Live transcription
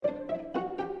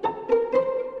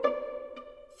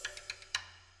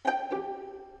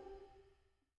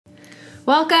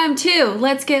Welcome to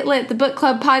Let's Get Lit, the book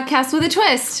club podcast with a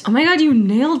twist. Oh my god, you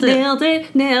nailed it.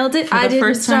 Nailed it. I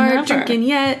didn't start drinking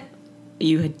yet.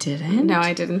 You didn't? No,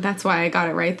 I didn't. That's why I got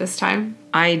it right this time.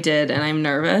 I did, and I'm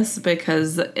nervous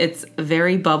because it's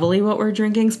very bubbly what we're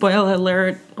drinking. Spoiler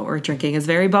alert, what we're drinking is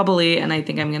very bubbly, and I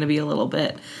think I'm going to be a little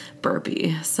bit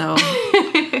burpy. So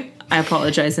I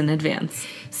apologize in advance.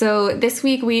 So this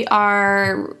week we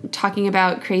are talking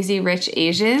about Crazy Rich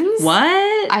Asians.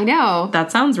 What? I know. That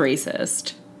sounds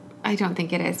racist. I don't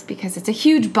think it is because it's a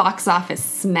huge box office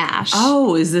smash.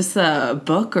 Oh, is this a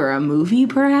book or a movie,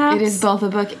 perhaps? It is both a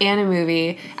book and a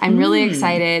movie. I'm really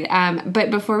excited.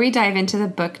 But before we dive into the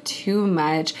book too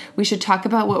much, we should talk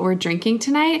about what we're drinking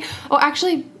tonight. Oh,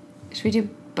 actually, should we do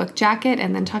book jacket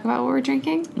and then talk about what we're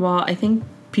drinking? Well, I think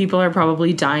people are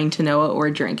probably dying to know what we're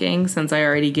drinking since I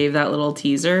already gave that little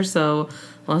teaser. So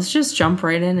let's just jump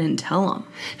right in and tell them.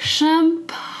 Champagne,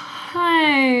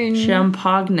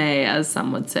 as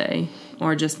some would say.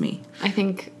 Or just me. I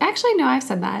think... Actually, no, I've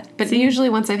said that. But usually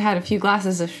once I've had a few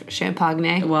glasses of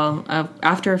champagne. Well,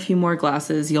 after a few more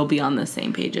glasses, you'll be on the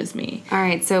same page as me. All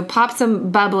right, so pop some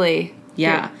bubbly.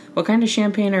 Yeah. Here. What kind of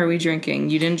champagne are we drinking?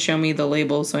 You didn't show me the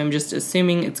label, so I'm just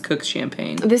assuming it's Cook's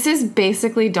champagne. This is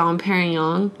basically Dom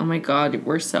Perignon. Oh my god,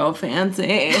 we're so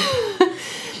fancy.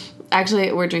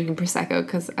 Actually, we're drinking Prosecco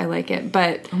because I like it,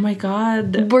 but... Oh my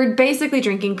god. We're basically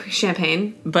drinking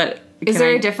champagne. But... Is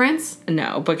there a difference?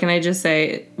 No, but can I just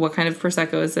say, what kind of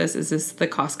Prosecco is this? Is this the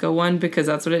Costco one? Because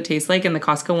that's what it tastes like, and the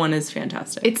Costco one is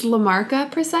fantastic. It's La Marca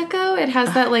Prosecco. It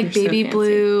has that, like, baby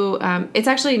blue... it's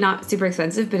actually not super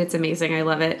expensive, but it's amazing. I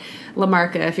love it. La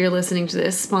Marca, if you're listening to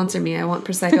this, sponsor me. I want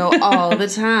Prosecco all the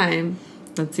time.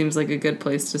 That seems like a good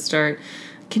place to start.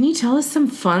 Can you tell us some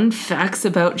fun facts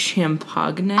about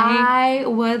Champagne? I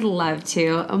would love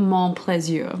to. Mon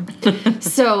plaisir.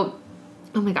 So,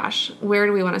 oh my gosh, where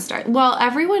do we want to start? Well,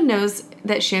 everyone knows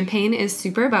that champagne is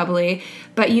super bubbly,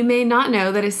 but you may not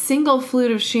know that a single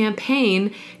flute of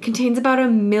champagne contains about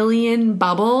 1 million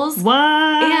bubbles. What?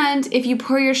 And if you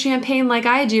pour your champagne like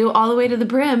I do all the way to the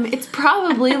brim, it's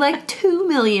probably like 2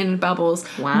 million bubbles.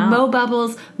 Wow. Mo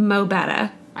bubbles, mo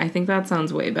better. I think that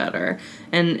sounds way better.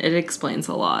 And it explains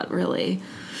a lot, really.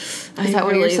 Is that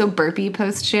why you're so burpy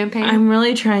post-champagne? I'm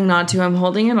really trying not to. I'm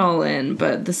holding it all in,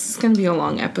 but this is going to be a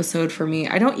long episode for me.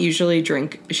 I don't usually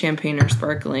drink champagne or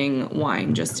sparkling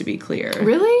wine, just to be clear.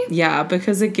 Really? Yeah,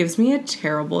 because it gives me a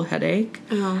terrible headache.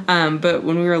 Oh. But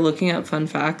when we were looking at fun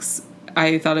facts,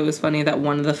 I thought it was funny that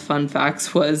one of the fun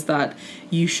facts was that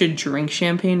you should drink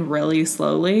champagne really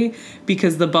slowly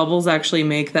because the bubbles actually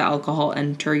make the alcohol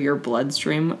enter your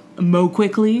bloodstream more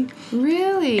quickly.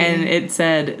 Really? And it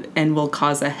said, and will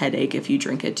cause a headache if you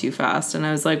drink it too fast. And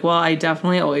I was like, well, I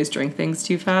definitely always drink things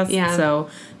too fast. Yeah. So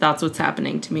that's what's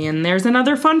happening to me. And there's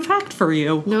another fun fact for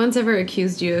you. No one's ever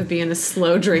accused you of being a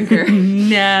slow drinker.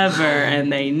 Never,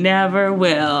 and they never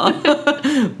will.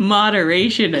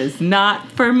 Moderation is not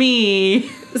for me.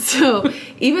 So,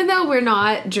 even though we're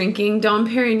not drinking Dom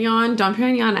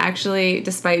Perignon actually,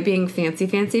 despite being fancy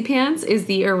pants, is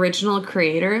the original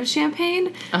creator of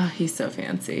champagne. Oh, he's so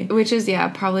fancy. Which is, yeah,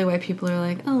 probably why people are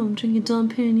like, oh, I'm drinking Dom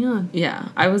Perignon. Yeah,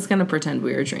 I was going to pretend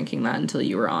we were drinking that until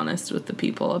you were honest with the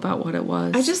people about what it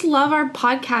was. I just love our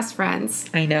podcast friends.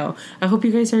 I know. I hope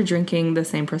you guys are drinking the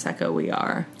same Prosecco we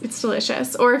are. It's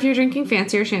delicious. Or if you're drinking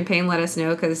fancier champagne, let us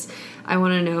know, because I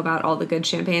want to know about all the good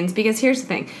champagnes. Because here's the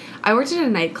thing. I worked at a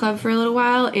nightclub for a little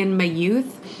while in my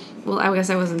youth. Well, I guess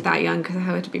I wasn't that young because I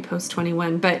had to be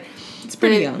post-21, but it's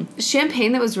pretty young.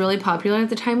 Champagne that was really popular at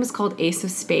the time was called Ace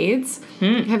of Spades.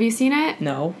 Have you seen it?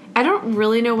 No. I don't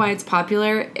really know why it's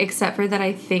popular, except for that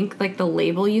I think like the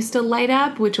label used to light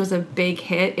up, which was a big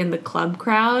hit in the club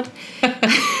crowd.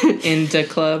 Into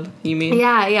club, you mean?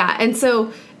 Yeah. And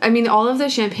so, I mean, all of the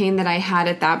champagne that I had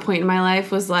at that point in my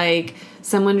life was like,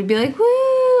 someone would be like,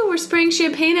 woo, we're spraying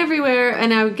champagne everywhere.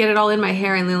 And I would get it all in my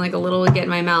hair and then like a little would get in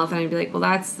my mouth. And I'd be like, well,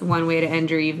 that's one way to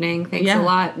end your evening. Thanks a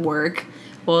lot, work.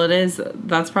 Well, it is.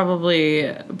 That's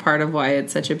probably part of why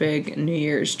it's such a big New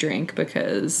Year's drink,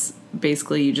 because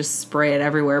basically you just spray it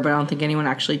everywhere, but I don't think anyone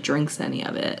actually drinks any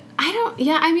of it.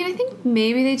 I mean, I think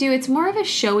maybe they do. It's more of a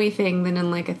showy thing than in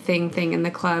like a thing in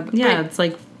the club. Yeah, it's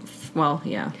like, well,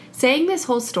 yeah. Saying this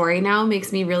whole story now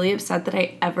makes me really upset that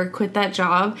I ever quit that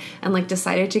job and like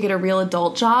decided to get a real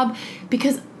adult job,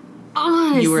 because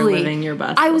honestly, you were living your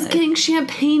best I was life. getting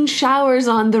champagne showers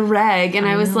on the reg, and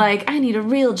I was like, I need a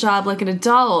real job like an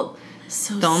adult.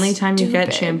 So the only time you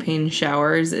get stupid. champagne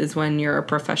showers is when you're a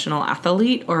professional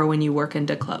athlete or when you work in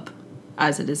a club,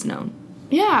 as it is known.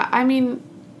 Yeah, I mean,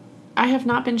 I have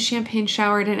not been champagne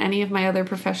showered in any of my other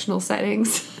professional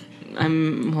settings.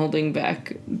 I'm holding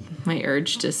back my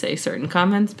urge to say certain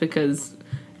comments because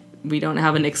we don't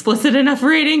have an explicit enough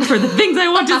rating for the things I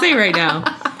want to say right now.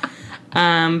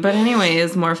 But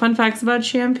anyways, more fun facts about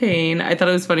champagne. I thought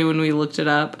it was funny when we looked it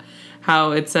up,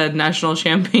 how it said National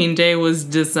Champagne Day was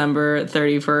December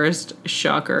 31st.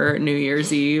 Shocker, New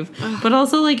Year's Eve. But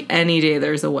also, like, any day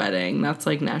there's a wedding, that's,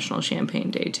 like, National Champagne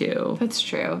Day, too. That's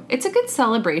true. It's a good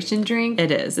celebration drink.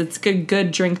 It is. It's a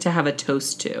good drink to have a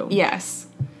toast to. Yes.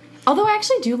 Although I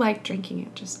actually do like drinking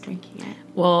it, just drinking it.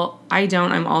 Well, I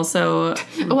don't. I'm also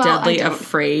deadly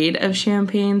afraid of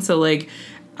champagne. So, like,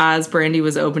 as Brandy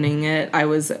was opening it, I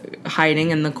was hiding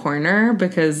in the corner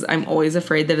because I'm always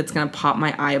afraid that it's going to pop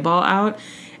my eyeball out.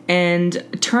 And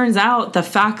it turns out the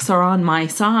facts are on my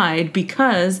side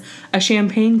because a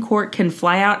champagne cork can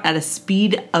fly out at a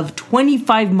speed of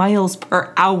 25 miles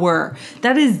per hour.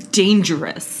 That is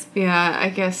dangerous. Yeah, I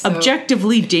guess so.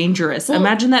 Objectively dangerous. Well,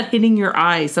 imagine that hitting your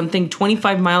eye, something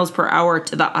 25 miles per hour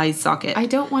to the eye socket. I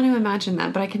don't want to imagine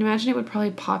that, but I can imagine it would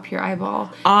probably pop your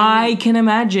eyeball. I can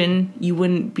imagine you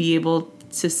wouldn't be able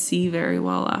to see very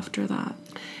well after that.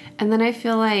 And then I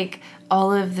feel like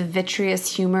all of the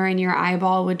vitreous humor in your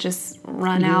eyeball would just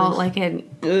run out like an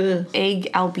egg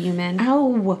albumin.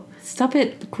 Ow. Stop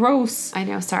it. Gross. I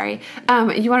know, sorry.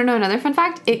 You want to know another fun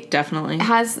fact? It definitely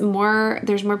has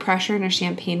there's more pressure in a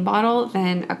champagne bottle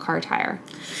than a car tire.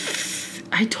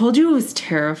 I told you it was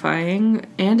terrifying,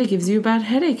 and it gives you a bad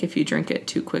headache if you drink it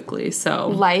too quickly, so.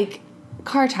 Like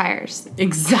car tires.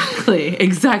 Exactly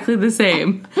the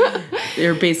same.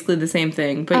 They're basically the same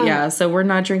thing. But yeah, so we're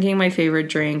not drinking my favorite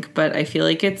drink, but I feel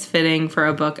like it's fitting for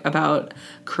a book about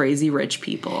crazy rich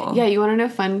people. Yeah, you want to know a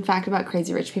fun fact about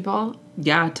crazy rich people?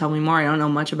 Yeah, tell me more. I don't know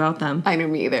much about them. I know,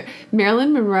 me either.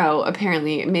 Marilyn Monroe,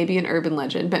 apparently, maybe an urban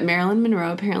legend, but Marilyn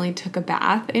Monroe apparently took a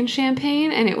bath in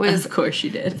champagne, and it was... Of course she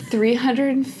did.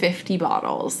 350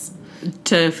 bottles.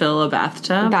 To fill a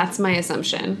bathtub? That's my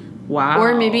assumption. Wow.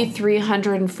 Or maybe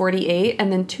 348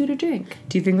 and then 2 to drink.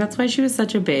 Do you think that's why she was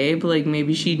such a babe? Like,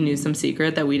 maybe she knew some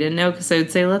secret that we didn't know? Because I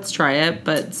would say, let's try it.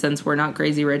 But since we're not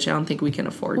crazy rich, I don't think we can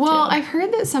afford to. Well, I've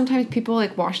heard that sometimes people,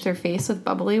 like, wash their face with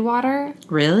bubbly water.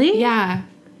 Really? Yeah.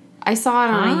 I saw it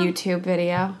on a YouTube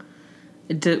video.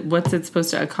 What's it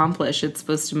supposed to accomplish? It's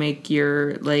supposed to make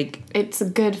your, like... It's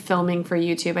good filming for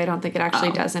YouTube. I don't think it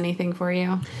actually does anything for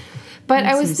you. But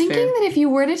I was thinking that if you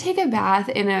were to take a bath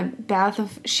in a bath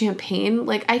of champagne,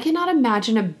 like, I cannot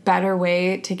imagine a better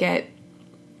way to get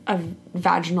a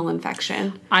vaginal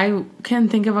infection. I can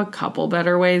think of a couple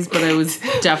better ways, but I was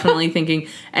definitely thinking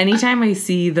anytime I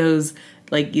see those,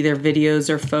 like, either videos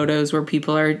or photos where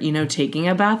people are, you know, taking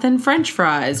a bath in French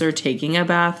fries or taking a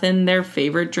bath in their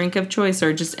favorite drink of choice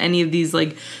or just any of these,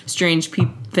 like, strange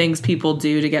things people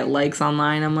do to get likes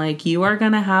online, I'm like, you are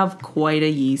going to have quite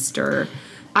a yeaster.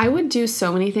 I would do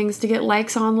so many things to get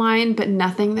likes online, but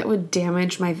nothing that would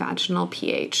damage my vaginal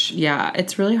pH. Yeah,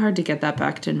 it's really hard to get that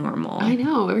back to normal. I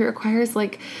know. It requires,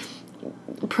 like,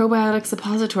 probiotic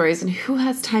suppositories, and who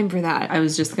has time for that? I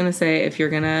was just going to say, if you're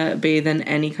going to bathe in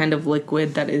any kind of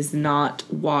liquid that is not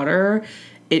water,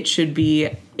 it should be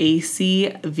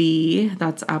ACV,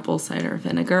 that's apple cider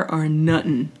vinegar, or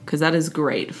nuttin, because that is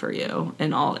great for you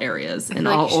in all areas, in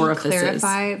all orifices.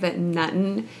 Clarify that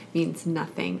nuttin means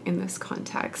nothing in this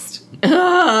context.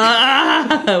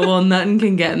 Well, nuttin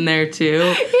can get in there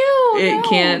too.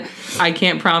 Ew, I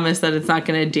can't promise that it's not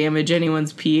going to damage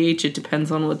anyone's pH. It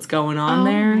depends on what's going on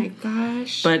there. Oh my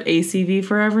gosh. But ACV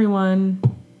for everyone.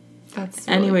 That's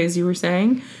really... Anyways, you were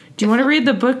saying? Do you want to read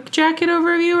the book jacket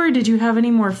overview, or did you have any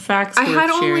more facts? I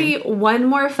had only one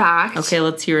more fact. Okay,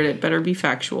 let's hear it. It better be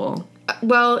factual.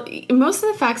 Well, most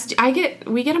of the facts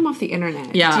we get them off the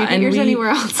internet. Yeah, do you think there's anywhere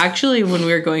else? Actually, when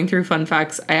we were going through fun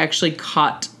facts, I actually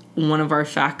caught one of our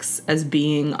facts as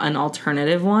being an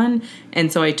alternative one,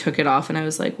 and so I took it off, and I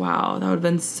was like, wow, that would have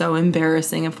been so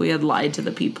embarrassing if we had lied to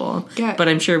the people. Yeah. But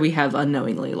I'm sure we have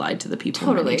unknowingly lied to the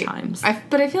people many times.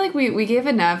 But I feel like we gave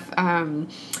enough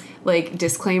like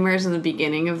disclaimers in the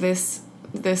beginning of this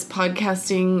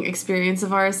podcasting experience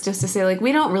of ours, just to say, like,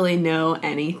 we don't really know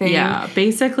anything. Yeah,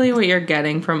 basically what you're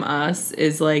getting from us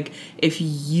is, like, if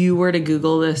you were to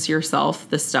Google this yourself,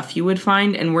 the stuff you would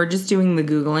find, and we're just doing the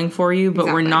Googling for you, but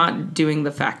we're not doing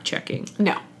the fact checking.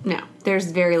 No. There's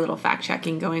very little fact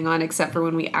checking going on, except for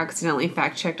when we accidentally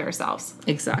fact checked ourselves.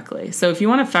 Exactly. So if you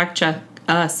want to fact check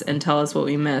us and tell us what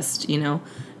we missed, you know,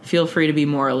 feel free to be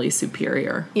morally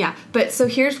superior. Yeah, but so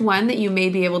here's one that you may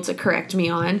be able to correct me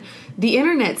on. The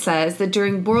internet says that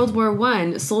during World War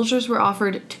I, soldiers were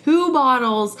offered 2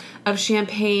 bottles of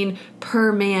champagne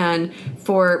per man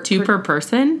for... 2 per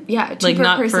person? Yeah, 2 like per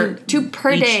not person. For 2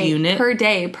 per each day. unit? Per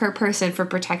day, per person for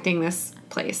protecting this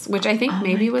place, which I think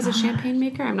maybe was a champagne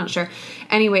maker. I'm not sure.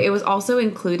 Anyway, it was also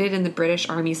included in the British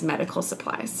Army's medical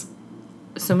supplies.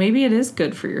 So maybe it is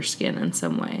good for your skin in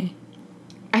some way.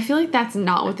 I feel like that's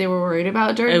not what they were worried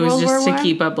about during It was World just War to I.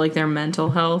 keep up, like, their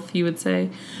mental health, you would say.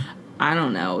 I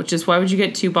don't know. Just why would you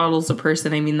get 2 bottles a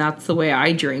person? I mean, that's the way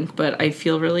I drink, but I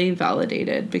feel really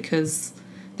validated because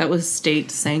that was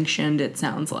state-sanctioned, it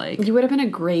sounds like. You would have been a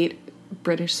great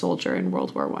British soldier in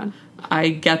World War I. I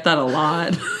get that a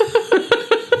lot.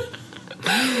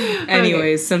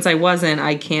 Anyways, since I wasn't,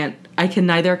 I can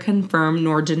neither confirm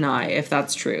nor deny if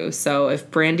that's true. So if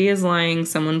Brandy is lying,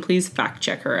 someone please fact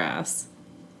check her ass.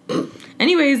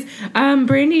 Anyways,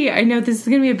 Brandy, I know this is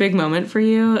going to be a big moment for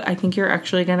you. I think you're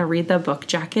actually going to read the book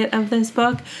jacket of this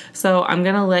book. So I'm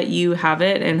going to let you have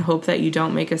it and hope that you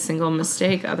don't make a single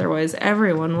mistake. Otherwise,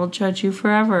 everyone will judge you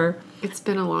forever. It's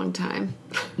been a long time.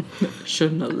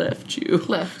 Shouldn't have left you.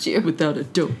 Left you. Without a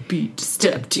dope beat.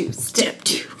 Step 2, step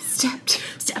 2, Step 2.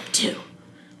 step 2.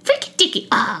 Freaky dicky,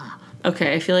 ah.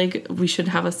 Okay, I feel like we should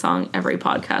have a song every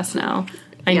podcast now.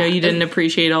 I know you didn't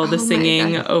appreciate all the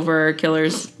singing over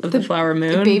Killers of the Flower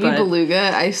Moon. Baby but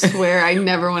Beluga, I swear I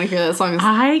never want to hear that song.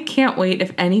 I can't wait.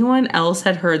 If anyone else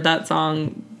had heard that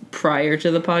song prior to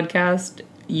the podcast,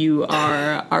 you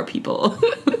are our people.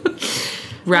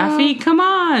 Raffi, come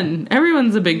on.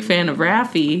 Everyone's a big fan of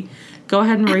Raffi. Go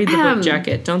ahead and read the book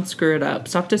jacket. Don't screw it up.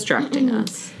 Stop distracting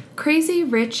us. Crazy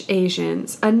Rich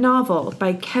Asians, a novel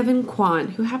by Kevin Kwan,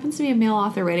 who happens to be a male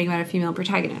author writing about a female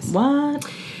protagonist. What?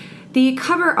 The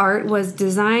cover art was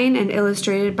designed and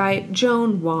illustrated by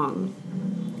Joan Wong.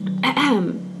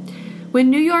 When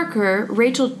New Yorker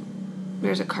Rachel...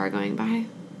 There's a car going by.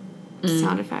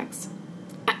 Sound effects.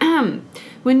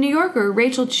 When New Yorker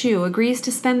Rachel Chu agrees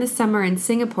to spend the summer in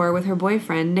Singapore with her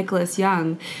boyfriend, Nicholas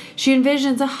Young, she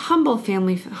envisions a humble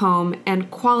family home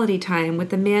and quality time with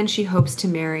the man she hopes to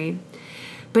marry.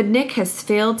 But Nick has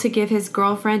failed to give his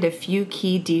girlfriend a few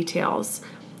key details.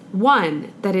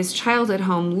 1, that his childhood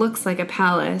home looks like a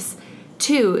palace.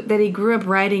 2, that he grew up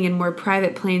riding in more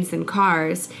private planes than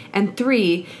cars. And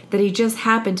 3, that he just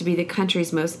happened to be the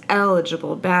country's most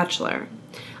eligible bachelor.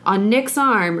 On Nick's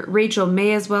arm, Rachel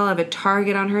may as well have a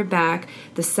target on her back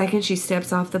the second she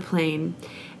steps off the plane.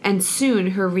 And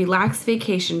soon her relaxed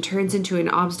vacation turns into an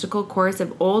obstacle course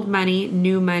of old money,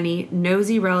 new money,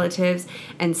 nosy relatives,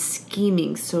 and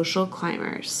scheming social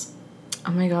climbers.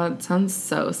 Oh my god, sounds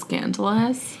so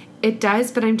scandalous. It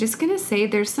does, but I'm just going to say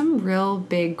there's some real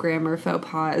big grammar faux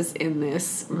pas in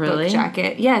this book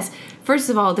jacket. Yes. First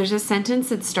of all, there's a sentence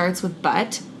that starts with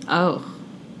but. Oh.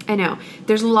 I know.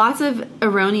 There's lots of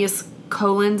erroneous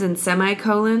colons and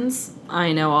semicolons.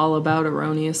 I know all about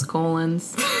erroneous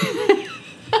colons.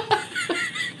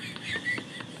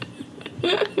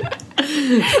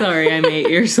 Sorry, I'm 8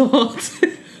 years old.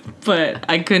 But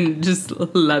I couldn't just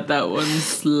let that one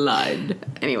slide.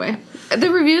 Anyway, the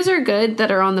reviews are good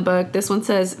that are on the book. This one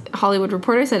says, Hollywood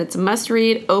Reporter said it's a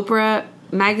must-read. Oprah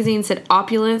magazine said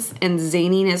opulence and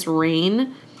zaniness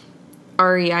reign.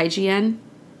 R-E-I-G-N.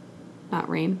 Not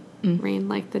rain. Rain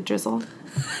like the drizzle.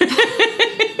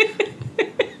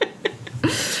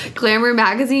 Glamour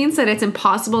magazine said it's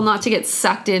impossible not to get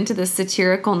sucked into this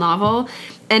satirical novel.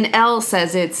 And Elle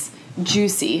says it's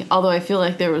juicy, although I feel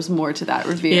like there was more to that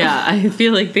review. Yeah, I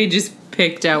feel like they just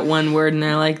picked out one word and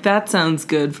they're like, that sounds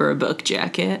good for a book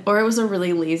jacket. Or it was a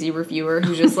really lazy reviewer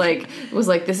who just was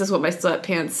like, this is what my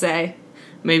sweatpants say.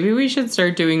 Maybe we should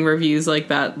start doing reviews like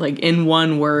that, like in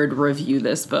one word, review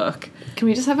this book. Can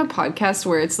we just have a podcast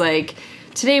where it's like,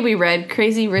 today we read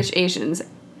Crazy Rich Asians.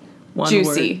 One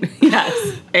juicy. Word.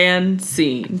 Yes. And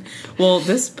scene. Well,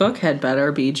 this book had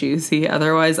better be juicy.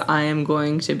 Otherwise, I am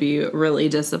going to be really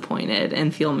disappointed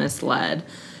and feel misled.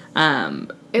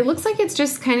 It looks like it's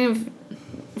just kind of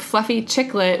fluffy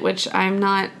chicklet, which I'm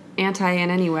not anti in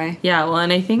any way. Yeah, well,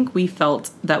 and I think we felt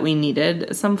that we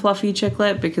needed some fluffy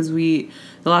chicklet because the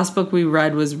last book we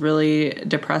read was really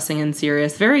depressing and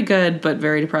serious. Very good, but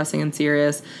very depressing and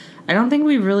serious. I don't think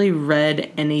we really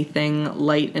read anything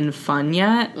light and fun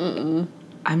yet.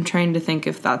 I'm trying to think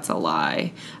if that's a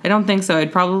lie. I don't think so.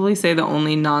 I'd probably say the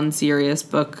only non-serious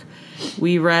book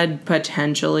we read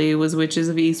potentially was Witches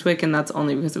of Eastwick, and that's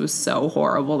only because it was so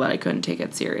horrible that I couldn't take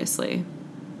it seriously.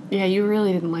 Yeah, you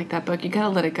really didn't like that book. You gotta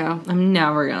let it go. I'm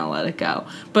never gonna let it go.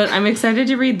 But I'm excited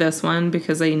to read this one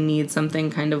because I need something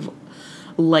kind of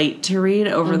light to read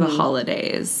over the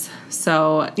holidays.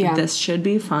 So Yeah. this should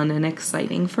be fun and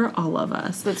exciting for all of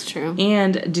us. That's true.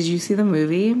 And did you see the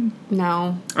movie?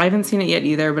 No. I haven't seen it yet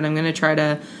either, but I'm going to try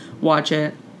to watch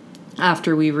it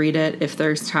after we read it if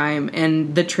there's time.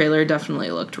 And the trailer definitely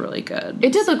looked really good.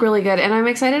 It did look really good, and I'm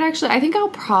excited, actually. I think I'll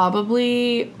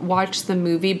probably watch the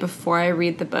movie before I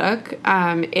read the book.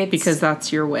 It's Because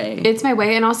that's your way. It's my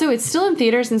way, and also it's still in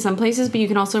theaters in some places, but you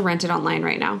can also rent it online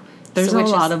right now. There's So, a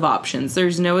which lot is of options.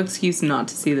 There's no excuse not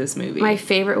to see this movie. my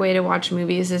favorite way to watch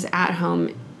movies is at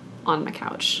home on my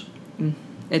couch.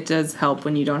 It does help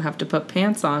when you don't have to put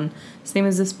pants on. Same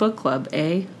as this book club,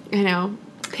 eh? I know.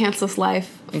 Pantsless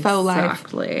life. Faux life.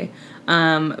 Exactly.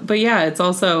 But yeah, it's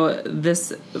also,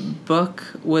 this book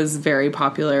was very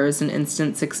popular as an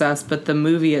instant success, but the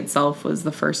movie itself was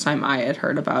the first time I had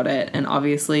heard about it. And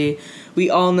obviously, we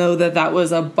all know that that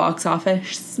was a box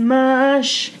office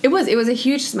smash. It was a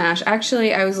huge smash.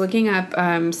 Actually, I was looking up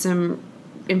some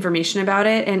information about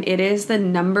it, and it is the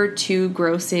number 2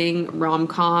 grossing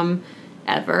rom-com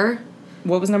ever.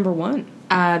 What was number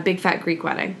 1? Big Fat Greek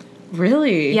Wedding.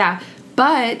 Really? Yeah,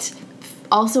 but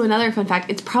also another fun fact,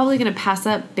 it's probably going to pass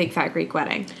up Big Fat Greek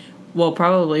Wedding. Well,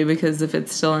 probably, because if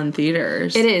it's still in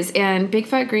theaters. It is, and Big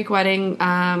Fat Greek Wedding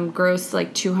grossed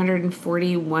like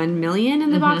 $241 million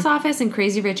in the box office, and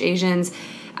Crazy Rich Asians,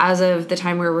 as of the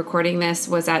time we were recording this,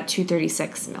 was at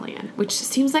 $236 million, which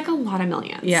seems like a lot of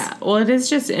millions. Yeah, well, it is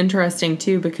just interesting,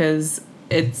 too, because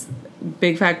it's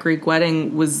Big Fat Greek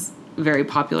Wedding was very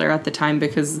popular at the time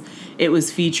because it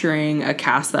was featuring a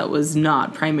cast that was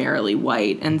not primarily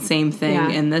white, and same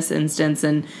thing in this instance.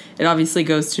 And it obviously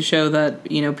goes to show that,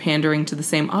 you know, pandering to the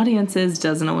same audiences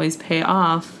doesn't always pay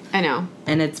off. I know.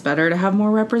 And it's better to have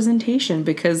more representation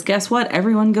because guess what?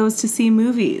 Everyone goes to see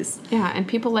movies. Yeah, and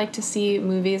people like to see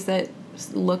movies that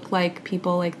look like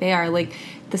people like they are. Like,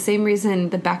 the same reason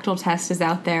the Bechdel test is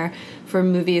out there for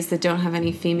movies that don't have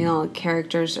any female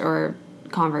characters or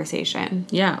conversation.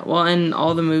 Yeah, well, and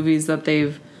all the movies that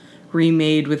they've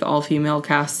remade with all-female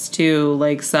casts, too,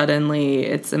 like, suddenly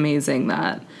it's amazing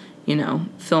that, you know,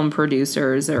 film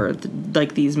producers or,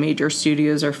 like, these major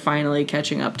studios are finally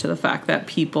catching up to the fact that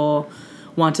people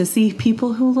want to see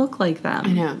people who look like them.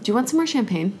 I know. Do you want some more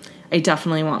champagne? I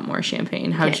definitely want more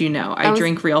champagne. How'd Okay. you know? I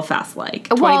drink real fast, like,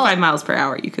 Well- 25 miles per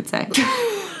hour, you could say.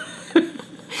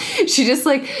 She just,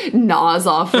 like, gnaws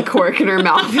off the cork in her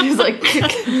mouth and is like...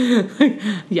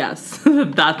 Yes,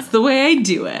 that's the way I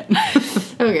do it.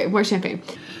 Okay, more champagne.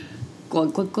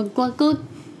 Glug, glug, glug, glug, glug.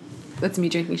 That's me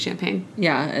drinking champagne.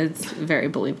 Yeah, it's very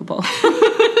believable.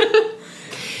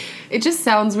 It just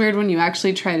sounds weird when you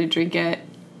actually try to drink it.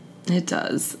 It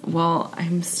does. Well,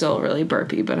 I'm still really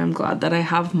burpy, but I'm glad that I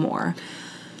have more.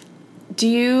 Do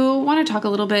you want to talk a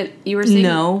little bit? You were saying...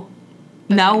 No.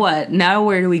 Now what? Now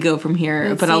where do we go from here?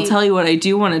 Let's but I'll see. tell you what I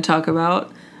do want to talk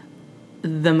about.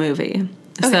 The movie.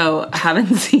 So,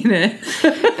 haven't seen it.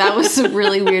 That was a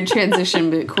really weird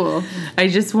transition, but cool. I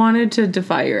just wanted to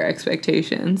defy your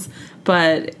expectations.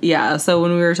 But, yeah, so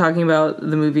when we were talking about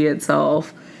the movie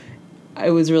itself,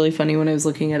 it was really funny when I was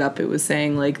looking it up. It was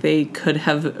saying, like, they could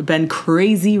have been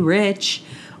crazy rich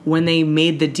when they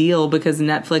made the deal because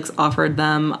Netflix offered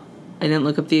them, I didn't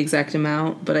look up the exact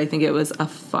amount, but I think it was a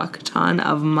fuck ton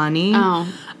of money.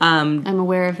 Oh. I'm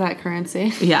aware of that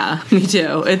currency. Yeah, me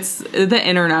too. It's the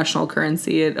international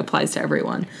currency. It applies to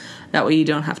everyone. That way you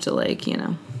don't have to, like, you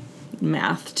know,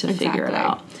 math to figure it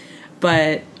out.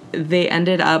 But they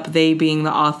ended up, they being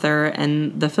the author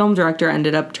and the film director,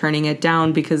 ended up turning it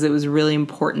down because it was really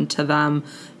important to them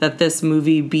that this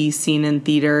movie be seen in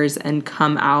theaters and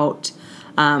come out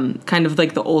kind of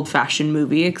like the old-fashioned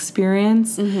movie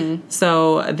experience. Mm-hmm.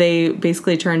 So they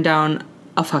basically turned down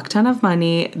a fuck ton of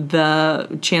money,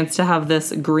 the chance to have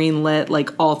this green lit, like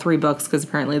all 3 books, because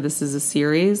apparently this is a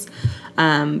series,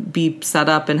 be set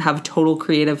up and have total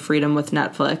creative freedom with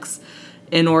Netflix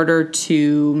in order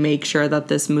to make sure that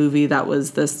this movie that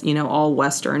was this, you know, all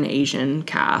Western Asian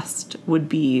cast would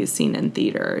be seen in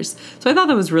theaters. So I thought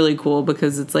that was really cool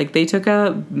because it's like they took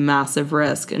a massive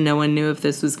risk and no one knew if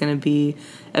this was going to be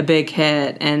a big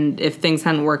hit. And if things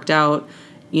hadn't worked out,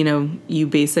 you know, you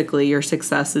basically, your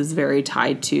success is very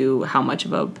tied to how much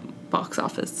of a box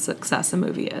office success a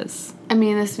movie is. I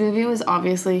mean, this movie was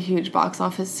obviously a huge box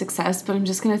office success, but I'm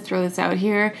just going to throw this out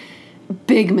here.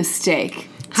 Big mistake.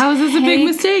 How is this a big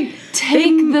mistake?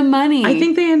 Take the money. I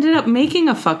think they ended up making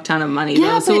a fuck ton of money,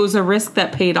 though, so it was a risk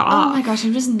that paid off. Oh my gosh,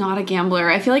 I'm just not a gambler.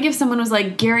 I feel like if someone was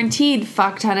like guaranteed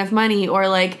fuck ton of money or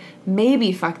like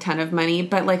maybe fuck ton of money,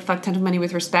 but like fuck ton of money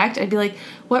with respect, I'd be like,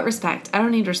 what respect? I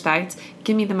don't need respect.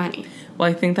 Give me the money. Well,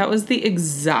 I think that was the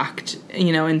exact,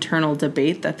 you know, internal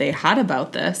debate that they had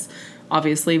about this,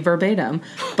 obviously verbatim,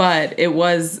 but it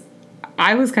was,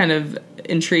 I was kind of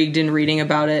intrigued in reading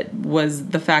about it was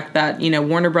the fact that,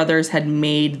 Warner Brothers had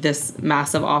made this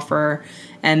massive offer,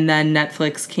 and then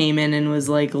Netflix came in and was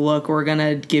like, look, we're going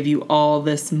to give you all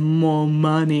this more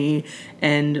money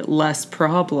and less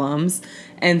problems.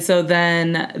 And so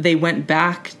then they went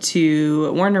back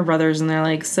to Warner Brothers and they're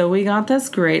like, so we got this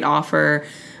great offer.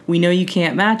 We know you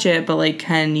can't match it, but like,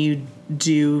 can you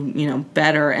do,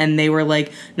 better? And they were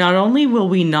like, not only will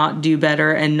we not do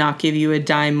better and not give you a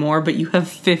dime more, but you have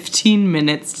 15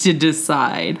 minutes to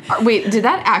decide. Wait, did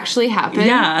that actually happen?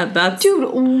 Yeah, that's...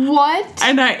 Dude, what?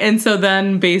 And so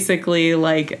then basically,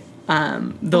 like,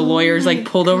 the lawyers, like,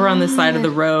 pulled over on the side of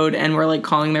the road and were, like,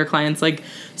 calling their clients, like,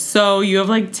 so you have,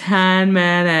 like, 10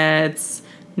 minutes.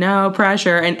 No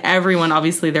pressure. And everyone,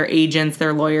 obviously, their agents,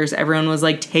 their lawyers, everyone was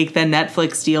like, take the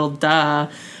Netflix deal, duh.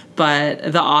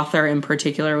 But the author in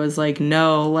particular was like,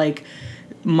 no, like,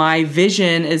 my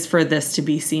vision is for this to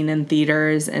be seen in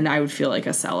theaters, and I would feel like a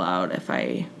sellout if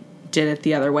I did it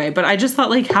the other way. But I just thought,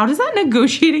 like, how does that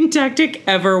negotiating tactic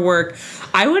ever work?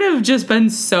 I would have just been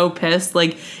so pissed.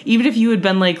 Like, even if you had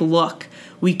been like, look,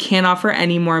 we can't offer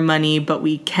any more money, but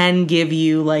we can give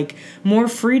you, like, more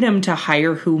freedom to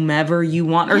hire whomever you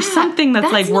want, or something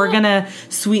that's like, we're gonna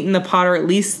sweeten the pot, or at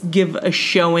least give a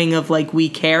showing of, like, we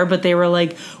care. But they were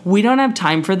like, we don't have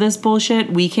time for this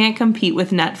bullshit. We can't compete with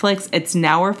Netflix. It's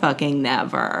now or fucking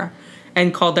never.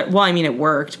 And called their... Well, I mean, it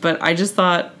worked, but I just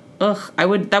thought... Ugh,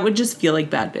 that would just feel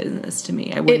like bad business to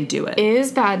me. I wouldn't do it. It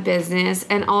is bad business,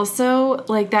 and also,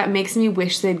 like, that makes me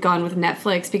wish they'd gone with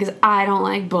Netflix, because I don't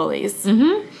like bullies.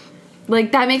 Mm-hmm.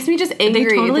 Like, that makes me just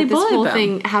angry that this whole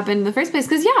thing happened in the first place,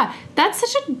 because, yeah, that's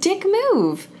such a dick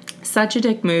move. Such a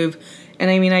dick move.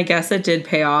 And, I mean, I guess it did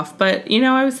pay off, but,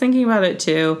 I was thinking about it,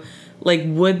 too. Like,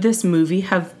 would this movie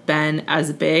have been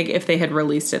as big if they had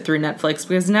released it through Netflix?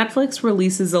 Because Netflix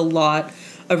releases a lot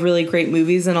of really great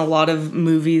movies, and a lot of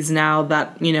movies now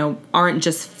that, aren't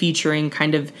just featuring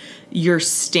kind of your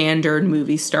standard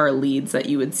movie star leads that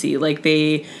you would see. Like,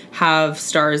 they have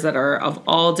stars that are of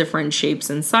all different shapes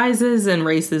and sizes and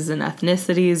races and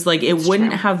ethnicities. Like, it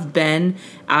wouldn't have been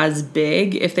as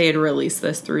big if they had released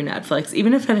this through Netflix.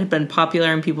 Even if it had been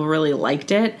popular and people really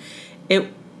liked it, it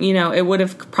would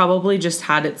have probably just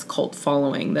had its cult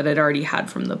following that it already had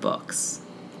from the books.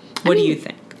 What do you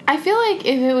think? I feel like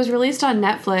if it was released on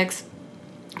Netflix,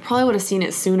 I probably would have seen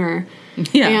it sooner.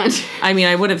 Yeah. I mean,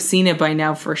 I would have seen it by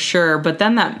now for sure, but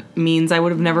then that means I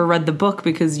would have never read the book,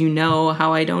 because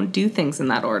how I don't do things in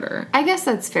that order. I guess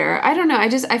that's fair. I don't know.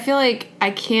 I feel like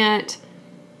I can't...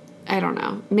 I don't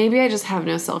know. Maybe I just have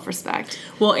no self-respect.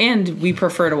 Well, and we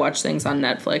prefer to watch things on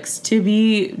Netflix. To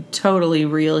be totally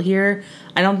real here,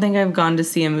 I don't think I've gone to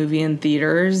see a movie in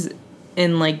theaters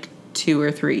in, like, 2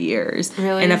 or 3 years.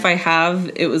 Really? And if I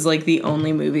have, it was like the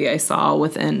only movie I saw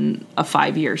within a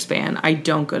 5-year span. I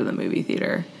don't go to the movie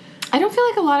theater. I don't feel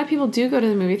like a lot of people do go to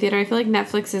the movie theater. I feel like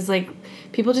Netflix is like,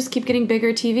 people just keep getting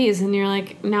bigger TVs, and you're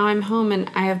like, now I'm home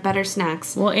and I have better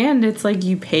snacks. Well, and it's like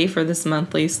you pay for this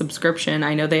monthly subscription.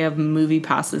 I know they have movie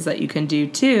passes that you can do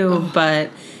too,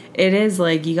 but it is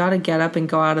like you got to get up and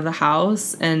go out of the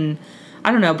house, and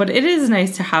I don't know, but it is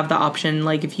nice to have the option,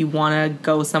 like, if you want to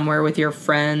go somewhere with your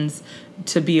friends,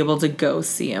 to be able to go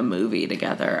see a movie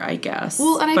together, I guess.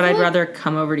 Well, and but I'd rather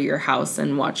come over to your house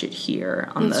and watch it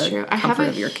here on the comfort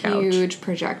of your couch. I have a huge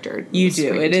projector. You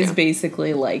do. It is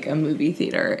basically like a movie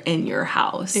theater in your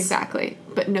house. Exactly.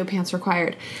 But no pants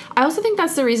required. I also think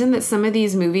that's the reason that some of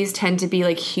these movies tend to be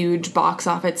like huge box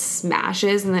office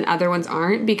smashes and then other ones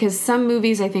aren't, because some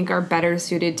movies I think are better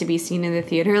suited to be seen in the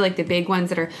theater, like the big ones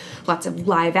that are lots of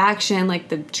live action, like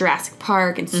the Jurassic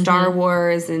Park and Star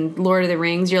Wars and Lord of the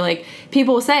Rings. You're like,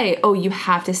 people will say, oh, you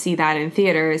have to see that in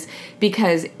theaters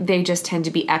because they just tend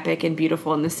to be epic and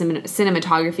beautiful, and the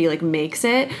cinematography like makes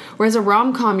it. Whereas a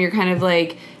rom-com, you're kind of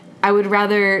like, I would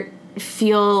rather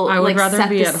be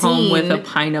at home with a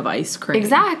pint of ice cream.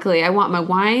 Exactly. I want my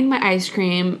wine, my ice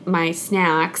cream, my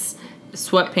snacks,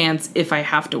 sweatpants if I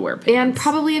have to wear pants, and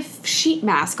probably a sheet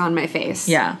mask on my face.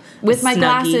 Yeah, with my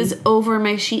glasses over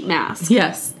my sheet mask.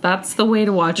 Yes, that's the way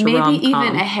to watch a rom-com. Maybe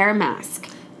even a hair mask.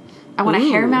 I want a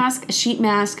hair mask, a sheet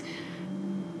mask,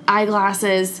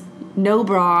 eyeglasses, no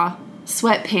bra,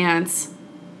 sweatpants.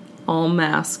 All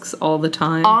masks all the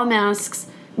time. All masks.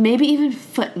 Maybe even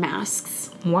foot masks.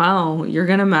 Wow, you're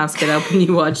gonna mask it up when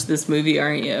you watch this movie,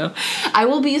 aren't you? I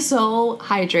will be so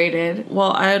hydrated.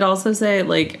 Well, I'd also say,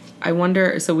 like, I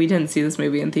wonder, so we didn't see this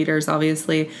movie in theaters,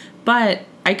 obviously, but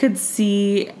I could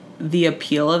see the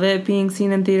appeal of it being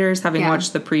seen in theaters, having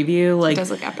watched the preview. Like, it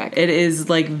does look epic. It is,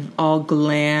 like, all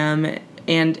glam.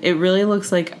 And it really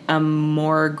looks like a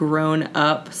more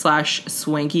grown-up /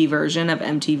 swanky version of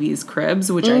MTV's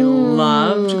Cribs, which I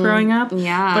loved growing up.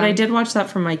 Yeah. But I did watch that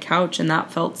from my couch, and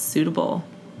that felt suitable.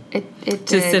 It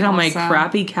To sit on my also.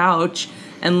 crappy couch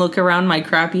and look around my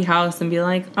crappy house and be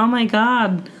like, oh my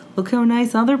God, look how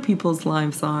nice other people's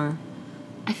lives are.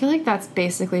 I feel like that's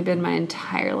basically been my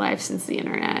entire life since the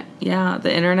internet. Yeah,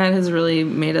 the internet has really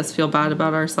made us feel bad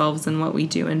about ourselves and what we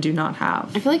do and do not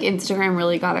have. I feel like Instagram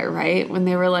really got it right when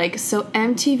they were like, so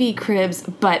MTV Cribs,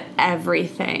 but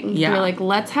everything. Yeah. They're like,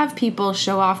 let's have people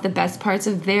show off the best parts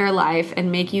of their life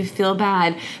and make you feel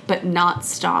bad, but not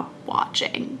stop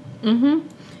watching. Mm-hmm.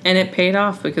 And it paid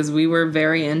off because we were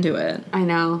very into it. I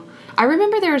know. I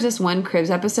remember there was this one Cribs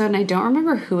episode, and I don't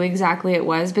remember who exactly it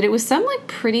was, but it was some, like,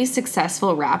 pretty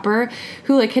successful rapper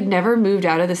who, like, had never moved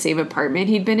out of the same apartment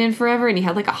he'd been in forever, and he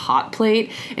had, like, a hot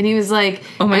plate, and he was like,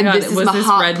 oh my and God, this is was my this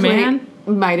hot Redman? plate.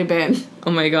 Might have been.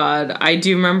 Oh my God. I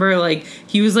do remember, like,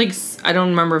 he was, like, I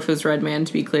don't remember if it was Redman,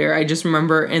 to be clear. I just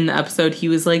remember in the episode he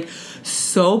was, like,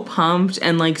 so pumped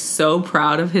and, like, so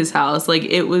proud of his house. Like,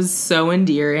 it was so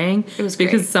endearing. It was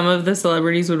great. Because some of the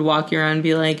celebrities would walk you around and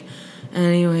be like,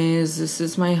 anyways, this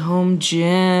is my home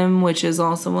gym, which is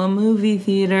also a movie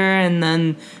theater. And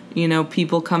then, you know,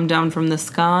 people come down from the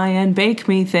sky and bake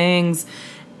me things.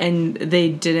 And they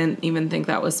didn't even think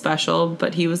that was special.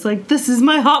 But he was like, this is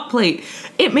my hot plate.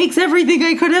 It makes everything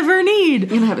I could ever need.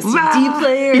 You have a CD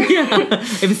player. Yeah. I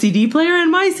have a CD player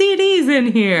and my CD's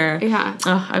in here. Yeah.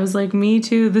 I was like, me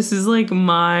too. This is like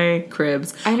my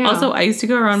Cribs. I know. Also, I used to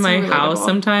go around my relatable. house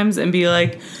sometimes and be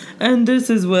like, and this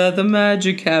is where the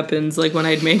magic happens, like when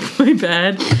I'd make my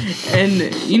bed. And,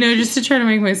 you know, just to try to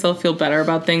make myself feel better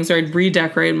about things, or I'd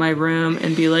redecorate my room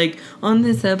and be like, on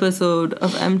this episode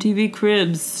of MTV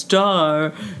Cribs,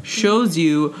 Star shows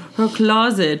you her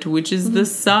closet, which is the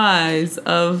size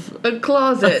of... A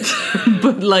closet.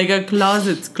 but like a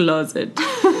closet's closet.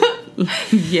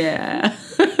 Yeah.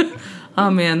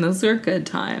 Oh man, those were good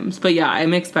times. But yeah,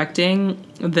 I'm expecting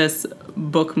this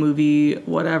book, movie,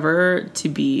 whatever, to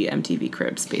be MTV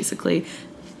Cribs, basically.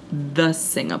 The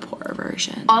Singapore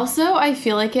version. Also, I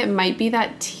feel like it might be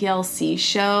that TLC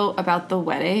show about the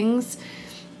weddings.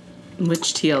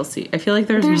 Which TLC? I feel like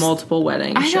there's multiple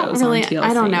wedding shows on TLC.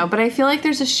 I don't know, but I feel like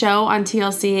there's a show on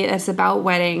TLC that's about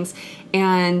weddings,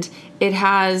 and it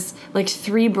has like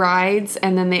 3 brides,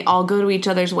 and then they all go to each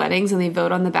other's weddings and they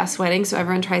vote on the best wedding, so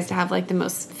everyone tries to have like the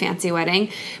most fancy wedding.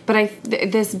 But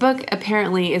this book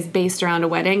apparently is based around a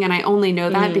wedding, and I only know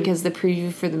that because the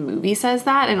preview for the movie says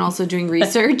that, and also doing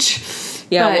research.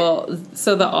 Yeah, well,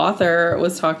 so the author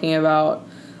was talking about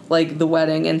like the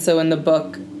wedding, and so in the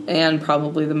book and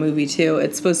probably the movie too,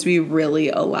 it's supposed to be really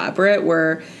elaborate,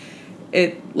 where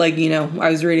it, like, you know, I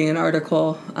was reading an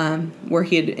article where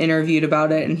he had interviewed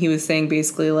about it, and he was saying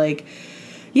basically like,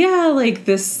 yeah, like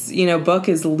this, you know, book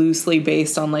is loosely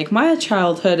based on like my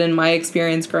childhood and my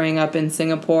experience growing up in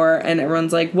Singapore. And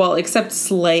everyone's like, well, except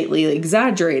slightly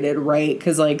exaggerated, right?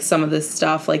 Because like some of this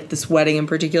stuff, like this wedding in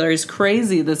particular, is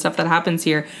crazy, the stuff that happens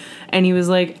here. And he was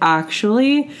like,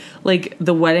 actually, like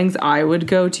the weddings I would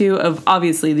go to, of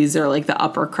obviously these are like the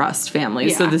upper crust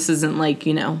families. Yeah. So this isn't like,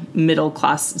 you know, middle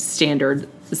class standard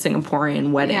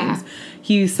Singaporean weddings. Yeah.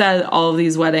 He said all of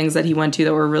these weddings that he went to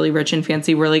that were really rich and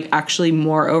fancy were like actually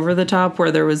more over the top,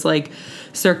 where there was like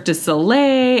Cirque du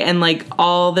Soleil and like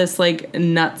all this like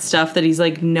nut stuff that he's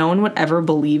like, no one would ever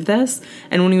believe this.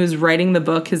 And when he was writing the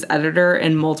book, his editor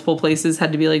in multiple places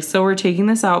had to be like, so we're taking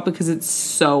this out because it's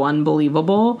so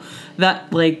unbelievable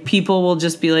that like people will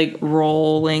just be like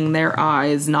rolling their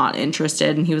eyes, not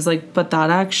interested. And he was like, but that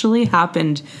actually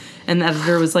happened. And the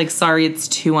editor was like, sorry, it's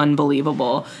too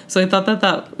unbelievable. So I thought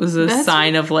that was a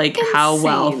sign of like insane. How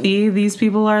wealthy these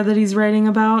people are that he's writing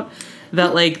about.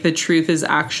 That like the truth is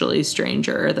actually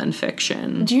stranger than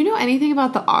fiction. Do you know anything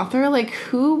about the author? Like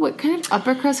what kind of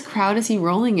upper crust crowd is he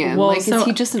rolling in? Well, like, is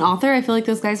he just an author? I feel like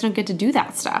those guys don't get to do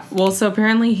that stuff. Well, so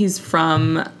apparently he's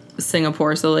from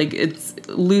Singapore, so like it's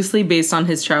loosely based on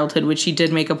his childhood, which he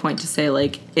did make a point to say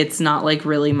like it's not like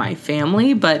really my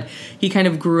family, but he kind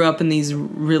of grew up in these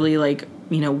really like,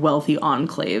 you know, wealthy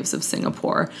enclaves of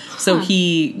Singapore. So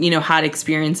he, you know, had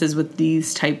experiences with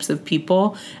these types of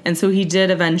people, and so he did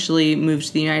eventually move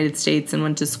to the United States and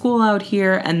went to school out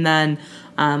here, and then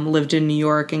lived in New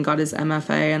York and got his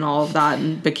MFA and all of that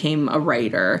and became a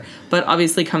writer, but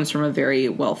obviously comes from a very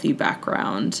wealthy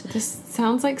background. This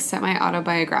sounds like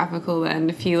semi-autobiographical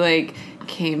then, if he like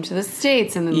came to the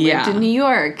States and then lived in New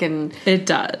York. And it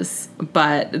does,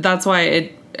 but that's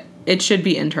why it should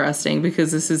be interesting,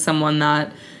 because this is someone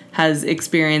that has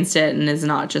experienced it and is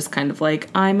not just kind of like,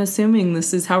 I'm assuming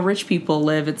this is how rich people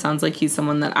live. It sounds like he's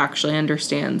someone that actually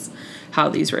understands how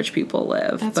these rich people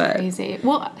live. That's crazy.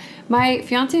 Well, my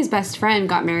fiance's best friend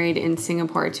got married in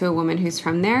Singapore to a woman who's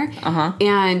from there.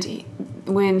 And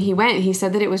when he went, he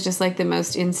said that it was just like the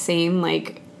most insane,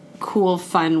 like, cool,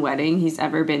 fun wedding he's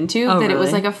ever been to. Oh, that really? It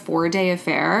was like a 4-day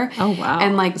affair. Oh, wow.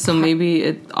 And like, so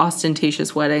maybe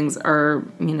ostentatious weddings are,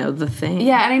 you know, the thing.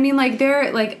 Yeah, and I mean, like,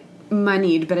 they're like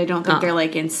moneyed, but I don't think they're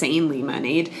like insanely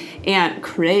moneyed and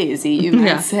crazy, you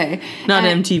might say. Not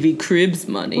MTV Cribs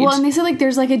moneyed. Well, and they said like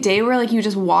there's like a day where like you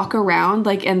just walk around,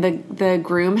 like, and the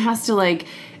groom has to like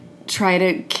try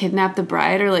to kidnap the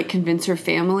bride or like convince her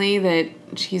family that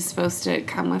she's supposed to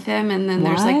come with him, and then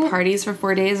there's like parties for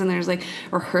 4 days, and there's like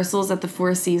rehearsals at the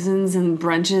Four Seasons and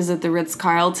brunches at the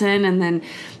Ritz-Carlton, and then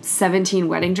 17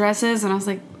 wedding dresses. And I was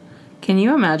like, can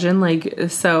you imagine, like,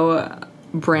 so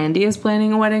Brandy is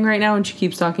planning a wedding right now, and she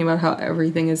keeps talking about how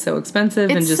everything is so expensive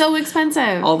and just so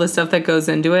expensive, all the stuff that goes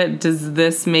into it. Does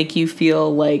this make you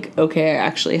feel like, okay, I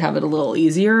actually have it a little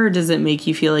easier, or does it make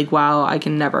you feel like, wow, I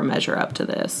can never measure up to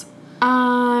this?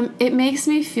 It makes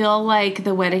me feel like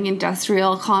the wedding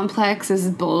industrial complex is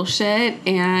bullshit,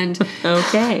 and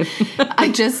okay.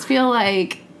 I just feel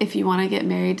like if you want to get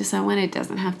married to someone, it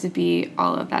doesn't have to be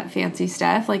all of that fancy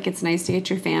stuff. Like, it's nice to get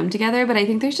your fam together, but I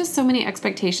think there's just so many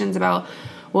expectations about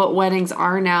what weddings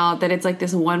are now that it's like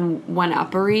this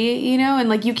one-uppery, you know? And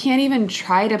like, you can't even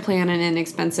try to plan an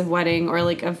inexpensive wedding or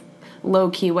like a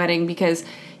low-key wedding, because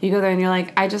you go there and you're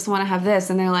like, I just want to have this,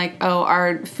 and they're like, oh,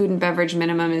 our food and beverage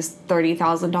minimum is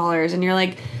 $30,000, and you're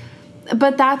like,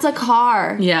 but that's a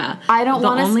car. Yeah. I don't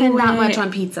want to spend that much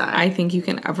on pizza. I think you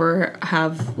can ever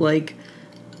have, like,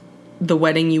 the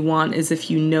wedding you want is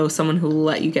if you know someone who will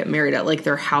let you get married at, like,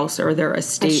 their house or their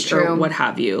estate or what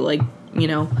have you. Like, you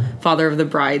know, father of the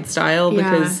bride style.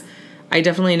 Because I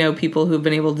definitely know people who've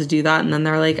been able to do that, and then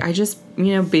they're like, I just,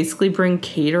 you know, basically bring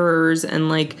caterers and,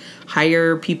 like,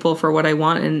 hire people for what I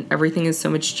want, and everything is so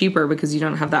much cheaper because you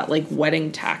don't have that, like,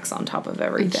 wedding tax on top of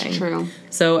everything. It's true.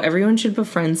 So everyone should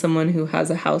befriend someone who has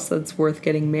a house that's worth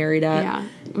getting married at. Yeah.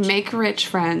 Make rich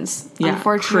friends. Yeah,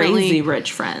 unfortunately, crazy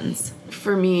rich friends.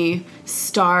 For me,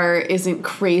 Star isn't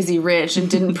crazy rich and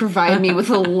didn't provide me with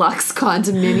a luxe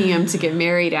condominium to get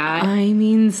married at. I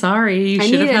mean, sorry, you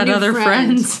should have had other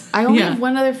friends. I only have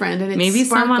one other friend, and it's maybe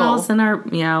Sparkle. Someone else in our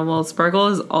well, Sparkle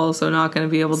is also not going to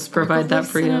be able to provide that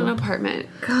for you. In an apartment.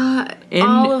 God,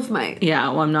 all of my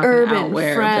well, I'm not going to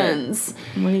outwear friends.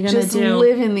 What are you going to just do?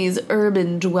 Live in these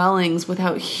urban dwellings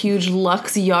without huge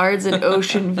luxe yards and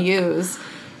ocean views.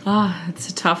 It's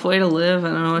a tough way to live. I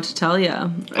don't know what to tell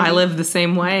you. I live the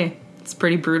same way. It's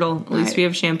pretty brutal. At least we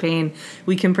have champagne.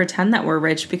 We can pretend that we're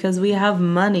rich because we have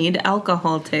moneyed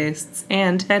alcohol tastes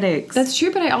and headaches. That's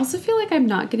true, but I also feel like I'm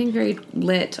not getting very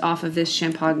lit off of this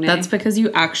champagne. That's because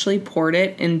you actually poured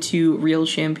it into real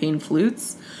champagne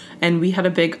flutes. And we had a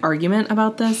big argument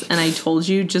about this, and I told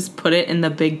you just put it in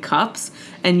the big cups,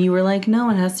 and you were like,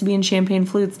 no, it has to be in champagne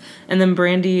flutes. And then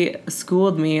Brandy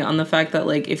schooled me on the fact that,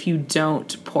 like, if you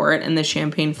don't pour it in the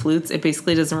champagne flutes, it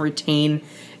basically doesn't retain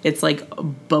its, like,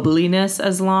 bubbliness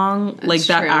as long. That's like,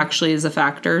 that true. actually is a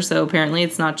factor. So apparently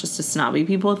it's not just a snobby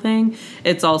people thing.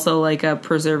 It's also, like, a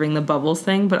preserving the bubbles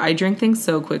thing. But I drink things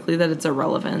so quickly that it's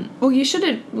irrelevant. Well, we should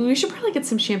probably get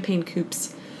some champagne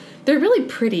coupes. They're really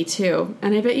pretty, too.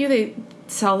 And I bet you they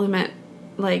sell them at,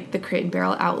 like, the Crate and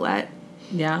Barrel outlet.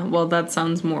 Yeah, well, that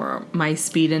sounds more my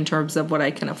speed in terms of what I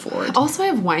can afford. Also, I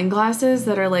have wine glasses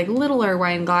that are, like, littler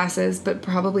wine glasses, but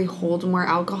probably hold more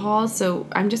alcohol. So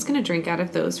I'm just going to drink out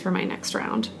of those for my next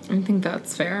round. I think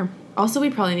that's fair. Also, we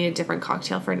probably need a different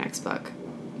cocktail for our next book.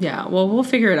 Yeah, well, we'll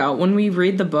figure it out. When we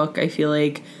read the book, I feel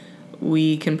like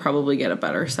we can probably get a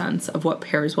better sense of what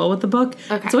pairs well with the book.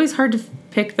 Okay. It's always hard to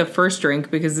pick the first drink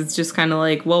because it's just kind of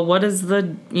like, well, what is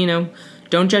the, you know,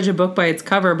 don't judge a book by its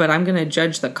cover, but I'm going to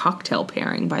judge the cocktail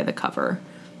pairing by the cover.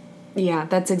 Yeah,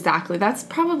 that's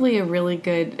probably a really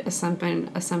good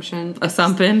assumption.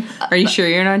 Are you sure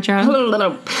you're not drunk?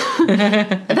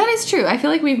 That is true. I feel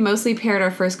like we've mostly paired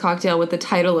our first cocktail with the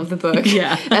title of the book.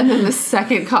 Yeah. And then the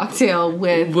second cocktail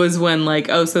was when, like,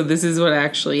 oh, so this is what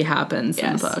actually happens in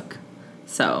Yes. the book.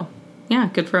 So, yeah,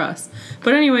 good for us.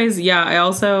 But anyways, yeah, I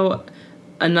also,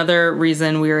 another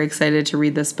reason we were excited to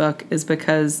read this book is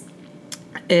because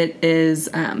it is,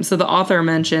 so the author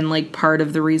mentioned, like, part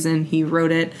of the reason he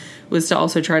wrote it was to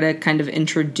also try to kind of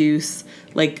introduce,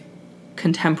 like,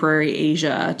 contemporary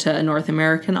Asia to a North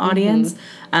American audience.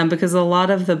 Because a lot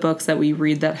of the books that we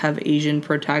read that have Asian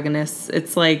protagonists,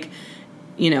 it's like,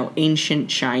 ancient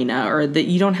China, or that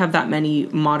you don't have that many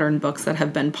modern books that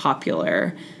have been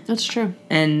popular. That's true.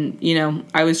 And,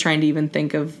 I was trying to even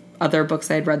think of other books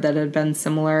I'd read that had been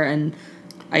similar, and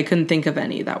I couldn't think of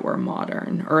any that were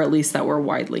modern, or at least that were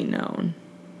widely known.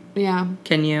 Yeah.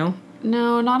 Can you?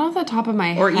 No, not off the top of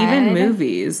my head. Or even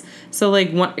movies. So,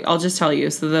 I'll just tell you.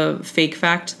 So, the fake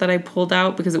fact that I pulled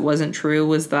out, because it wasn't true,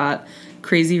 was that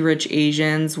Crazy Rich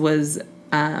Asians was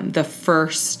the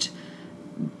first,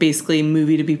 basically,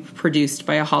 movie to be produced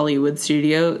by a Hollywood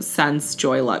studio since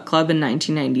Joy Luck Club in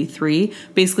 1993,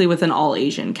 basically with an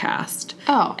all-Asian cast.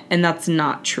 Oh. And that's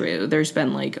not true. There's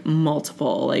been,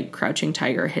 multiple, Crouching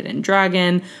Tiger, Hidden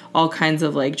Dragon, all kinds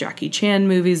of, Jackie Chan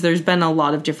movies. There's been a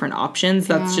lot of different options.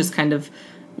 That's just kind of,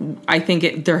 I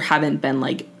think there haven't been,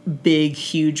 big,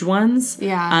 huge ones.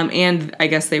 Yeah. And I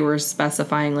guess they were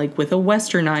specifying, with a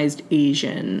westernized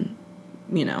Asian,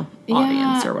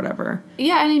 audience or whatever.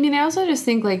 Yeah, and I mean, I also just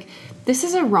think, this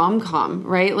is a rom-com,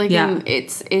 right? And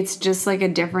it's just, a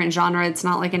different genre. It's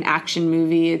not, an action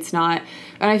movie. It's not...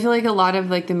 And I feel like a lot of,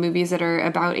 the movies that are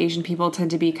about Asian people tend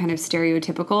to be kind of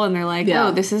stereotypical, and they're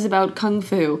oh, this is about kung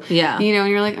fu. Yeah. And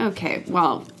you're okay,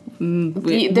 well...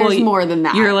 there's more than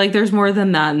that. You're there's more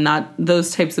than that, and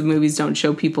those types of movies don't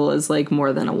show people as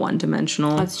more than a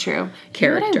one-dimensional. That's true.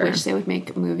 Character. You know what I wish they would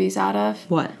make movies out of?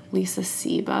 What? Lisa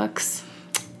C books.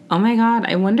 Oh my god,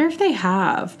 I wonder if they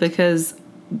have, because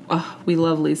we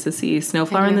love Lisa C.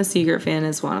 Snowflower and the Secret Fan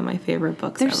is one of my favorite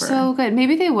books ever. They're so good.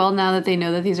 Maybe they will now that they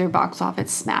know that these are box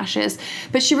office smashes.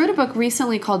 But she wrote a book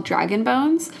recently called Dragon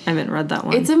Bones. I haven't read that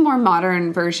one. It's a more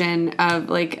modern version of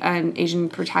an Asian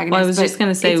protagonist. Well, I was just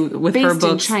going to say with her books,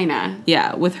 in China.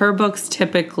 Yeah, with her books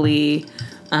typically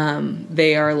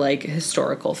they are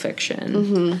historical fiction.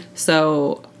 Mm-hmm.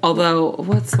 So, although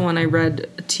what's the one I read?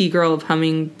 Tea-Girl of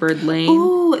Hummingbird Lane.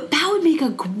 Ooh, that would make a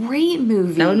great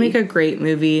movie. That would make a great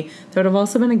movie. That would have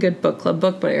also been a good book club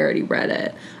book, but I already read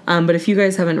it. But if you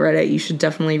guys haven't read it, you should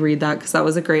definitely read that, because that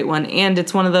was a great one. And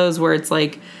it's one of those where it's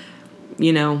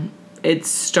it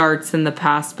starts in the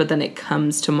past, but then it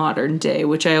comes to modern day,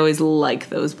 which I always like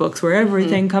those books where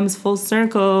everything comes full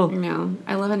circle. No,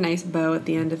 I love a nice bow at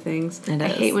the end of things. I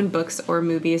hate when books or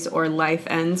movies or life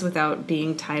ends without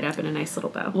being tied up in a nice little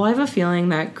bow. Well, I have a feeling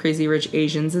that Crazy Rich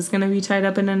Asians is going to be tied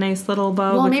up in a nice little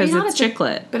bow, because it's chick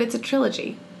lit. But it's a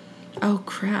trilogy. Oh,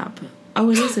 crap. Oh,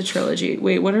 it is a trilogy.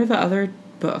 Wait, what are the other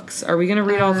books? Are we going to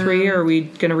read all three, or are we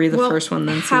going to read the first one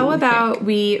then? How about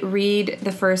we read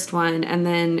the first one and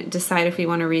then decide if we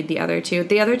want to read the other two?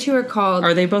 The other two are called...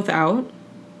 Are they both out?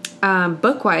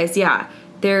 Book-wise, yeah.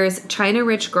 There's China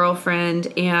Rich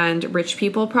Girlfriend and Rich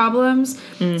People Problems.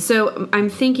 So I'm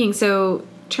thinking... So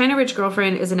China Rich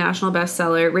Girlfriend is a national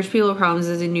bestseller. Rich People Problems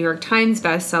is a New York Times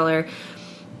bestseller.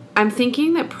 I'm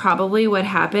thinking that probably what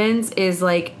happens is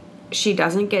she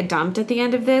doesn't get dumped at the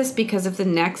end of this, because if the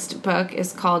next book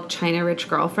is called China Rich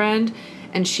Girlfriend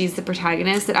and she's the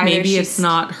protagonist, that either maybe it's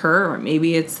not her,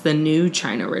 maybe it's the new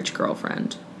China Rich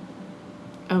Girlfriend.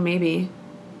 Oh, maybe.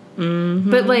 Mm-hmm.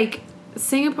 But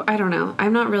Singapore, I don't know.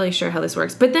 I'm not really sure how this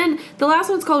works. But then the last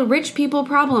one's called Rich People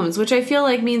Problems, which I feel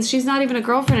means she's not even a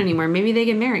girlfriend anymore. Maybe they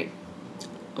get married.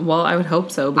 Well, I would hope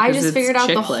so. Because I just figured out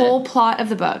the whole plot of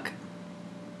the book.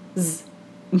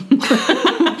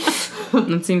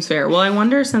 That seems fair. Well, I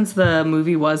wonder, since the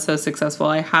movie was so successful,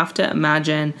 I have to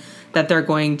imagine that they're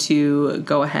going to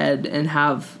go ahead and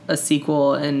have a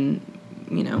sequel and,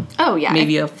 oh yeah,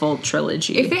 maybe a full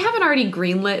trilogy. If they haven't already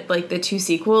greenlit the two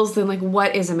sequels, then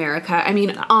what is America? I mean,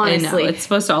 honestly, I know. It's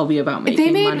supposed to all be about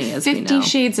making money, as we know. They made 50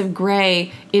 Shades of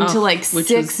Grey into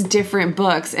 6 different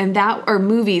books or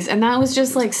movies, and that was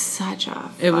just such a.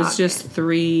 It was just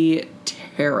 3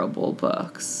 terrible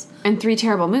books and 3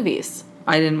 terrible movies.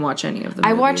 I didn't watch any of the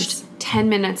movies. I watched 10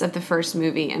 minutes of the first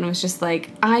movie and was just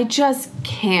I just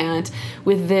can't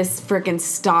with this frickin'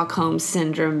 Stockholm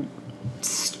Syndrome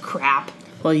crap.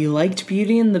 Well, you liked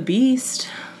Beauty and the Beast.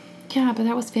 Yeah, but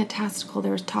that was fantastical.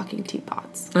 There was talking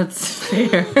teapots. That's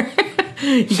fair.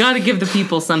 You gotta give the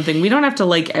people something. We don't have to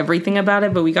like everything about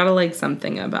it, but we gotta like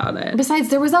something about it. Besides,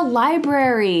 there was a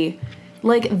library.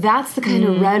 That's the kind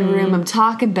of red room I'm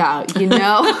talking about, you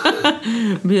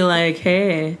know? Be like,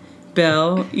 hey,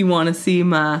 Bill, you want to see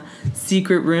my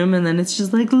secret room? And then it's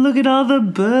just look at all the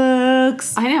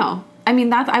books. I know. I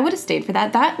mean, I would have stayed for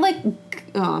that. That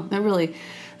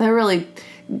really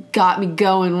got me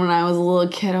going when I was a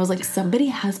little kid. I was like, somebody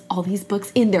has all these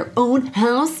books in their own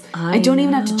house. I don't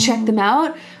even have to check them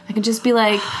out. I can just be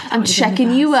like, I'm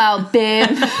checking you out,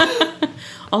 babe.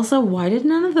 Also, why did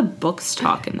none of the books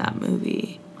talk in that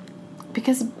movie?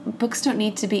 Because books don't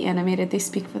need to be animated. They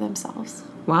speak for themselves.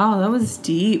 Wow, that was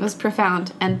deep. It was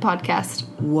profound. End podcast.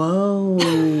 Whoa.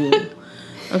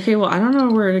 Okay, well, I don't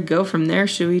know where to go from there.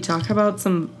 Should we talk about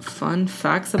some fun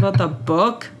facts about the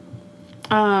book?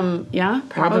 Yeah,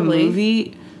 probably. Or the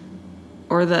movie?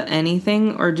 Or the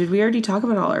anything? Or did we already talk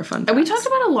about all our fun facts? We talked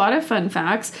about a lot of fun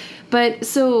facts. But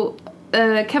so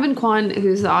Kevin Kwan,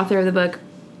 who's the author of the book,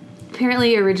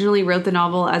 apparently originally wrote the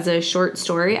novel as a short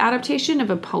story adaptation of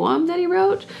a poem that he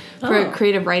wrote for a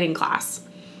creative writing class,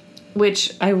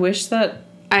 which I wish that...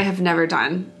 I have never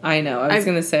done. I know. I was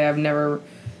going to say I've never...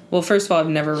 Well, first of all, I've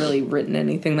never really written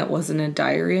anything that wasn't a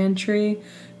diary entry,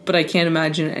 but I can't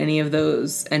imagine any of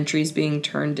those entries being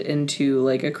turned into,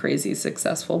 like, a crazy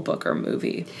successful book or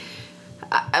movie.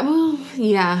 Well,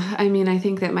 yeah. I mean, I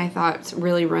think that my thoughts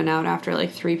really run out after,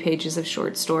 like, 3 pages of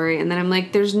short story, and then I'm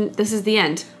like, this is the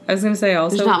end. I was going to say,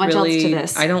 also, there's not much else to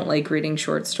this. I don't like reading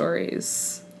short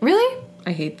stories. Really?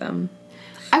 I hate them.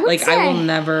 I would say I will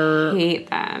never... hate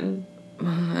them.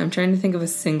 I'm trying to think of a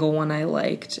single one I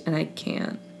liked, and I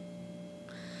can't.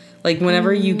 Like,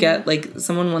 whenever you get, like,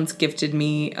 someone once gifted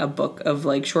me a book of,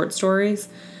 like, short stories,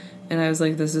 and I was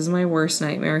like, this is my worst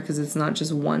nightmare, because it's not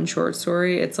just one short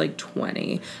story, it's, like,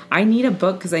 20. I need a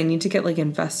book, because I need to get, like,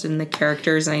 invested in the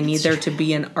characters, and I need there to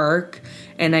be an arc,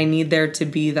 and I need there to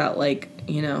be that, like,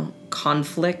 you know,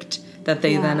 conflict that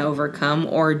they then overcome,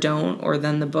 or don't, or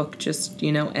then the book just,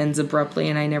 you know, ends abruptly,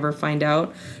 and I never find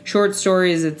out. Short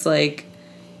stories, it's, like,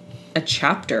 a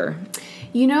chapter.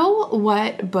 You know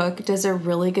what book does a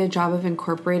really good job of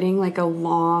incorporating, like, a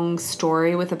long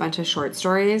story with a bunch of short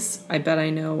stories? I bet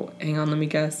I know. Hang on, let me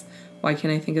guess. Why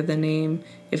can't I think of the name?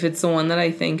 If it's the one that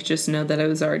I think, just know that it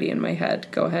was already in my head.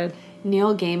 Go ahead.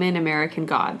 Neil Gaiman, American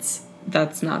Gods.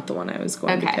 That's not the one I was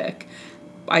going to pick.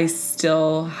 I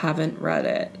still haven't read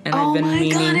it, and I've been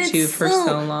meaning to for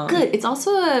so long. Good. It's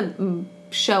also a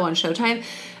show on Showtime,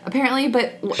 apparently,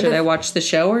 but... Should I watch the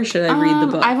show, or should I read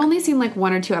the book? I've only seen, like,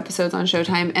 1 or 2 episodes on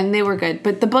Showtime, and they were good,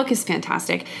 but the book is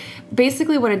fantastic.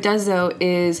 Basically, what it does, though,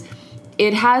 is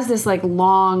it has this, like,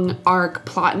 long arc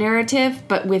plot narrative,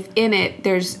 but within it,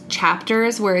 there's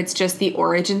chapters where it's just the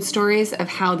origin stories of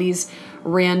how these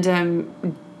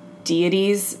random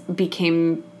deities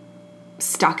became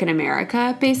stuck in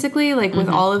America, basically, like, with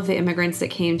all of the immigrants that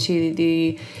came to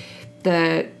the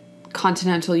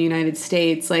continental United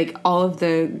States, like, all of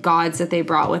the gods that they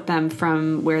brought with them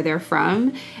from where they're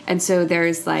from. And so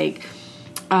there's, like,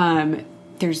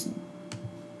 there's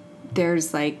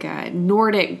like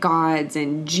Nordic gods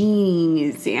and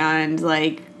genies and,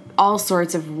 like, all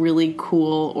sorts of really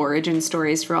cool origin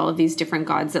stories for all of these different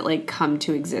gods that, like, come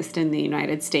to exist in the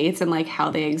United States, and, like, how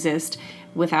they exist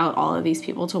without all of these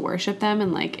people to worship them.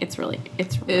 And, like, it's really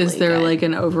Is there good. Like,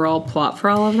 an overall plot for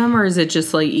all of them, or is it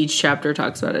just, like, each chapter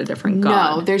talks about a different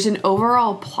god? No, there's an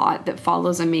overall plot that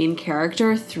follows a main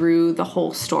character through the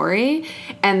whole story,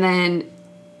 and then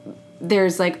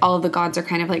there's, like, all of the gods are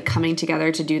kind of, like, coming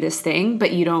together to do this thing,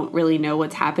 but you don't really know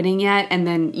what's happening yet. And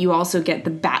then you also get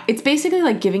it's basically,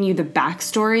 like, giving you the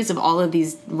backstories of all of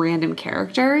these random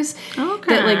characters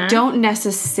that, like, don't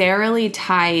necessarily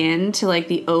tie into, like,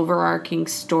 the overarching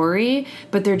story,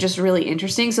 but they're just really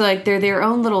interesting. So, like, they're their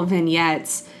own little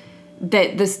vignettes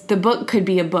that the book could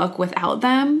be a book without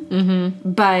them,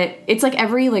 but it's, like,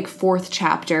 every, like, 4th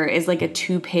chapter is, like, a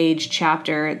 2-page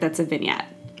chapter that's a vignette.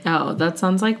 Oh, that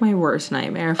sounds like my worst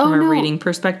nightmare from a reading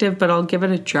perspective, but I'll give it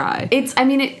a try.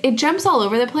 It jumps all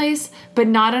over the place, but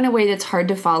not in a way that's hard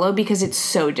to follow because it's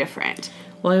so different.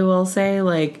 Well, I will say,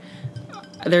 like,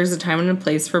 there's a time and a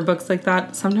place for books like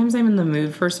that. Sometimes I'm in the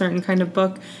mood for a certain kind of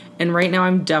book, and right now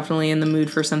I'm definitely in the mood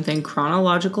for something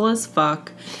chronological as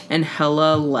fuck and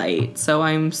hella light. So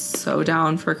I'm so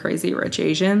down for Crazy Rich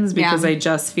Asians, because I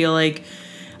just feel like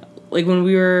when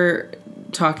we were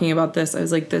talking about this, I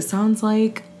was like, this sounds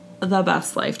like the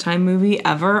best Lifetime movie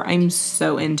ever. I'm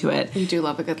so into it. You do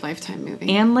love a good Lifetime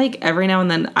movie. And, like, every now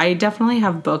and then, I definitely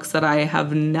have books that I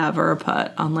have never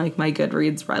put on, like, my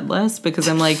Goodreads read list, because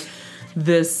I'm like,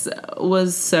 this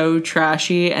was so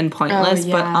trashy and pointless,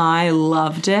 but I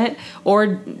loved it. Or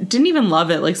didn't even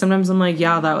love it. Like, sometimes I'm like,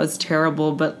 yeah, that was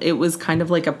terrible, but it was kind of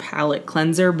like a palate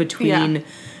cleanser between,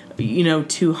 you know,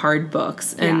 2 hard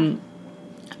books. And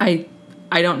I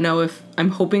don't know if... I'm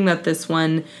hoping that this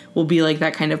one will be, like,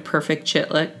 that kind of perfect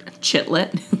chitlick.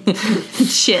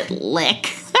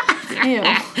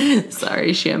 Ew.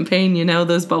 Sorry, champagne, you know,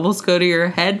 those bubbles go to your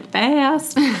head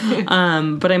fast.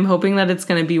 But I'm hoping that it's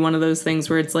going to be one of those things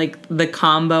where it's, like, the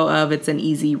combo of it's an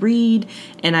easy read,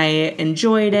 and I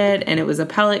enjoyed it, and it was a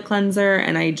palate cleanser,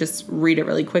 and I just read it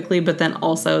really quickly, but then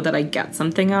also that I get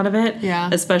something out of it. Yeah.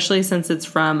 Especially since it's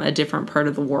from a different part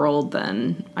of the world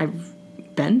than I've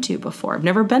been to before. I've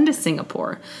never been to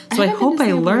Singapore, so I hope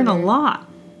I learn a lot.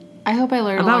 I hope I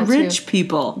learn a about lot rich too.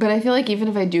 people. But I feel like even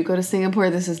if I do go to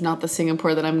Singapore, this is not the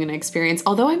Singapore that I'm going to experience.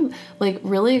 Although I'm like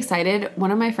really excited.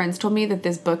 One of my friends told me that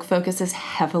this book focuses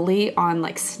heavily on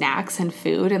like snacks and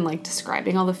food and like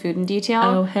describing all the food in detail.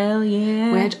 Oh, hell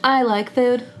yeah. Which I like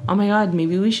food. Oh my god,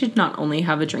 maybe we should not only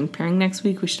have a drink pairing next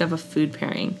week, we should have a food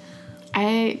pairing.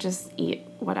 I just eat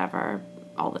whatever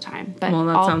all the time. But Well,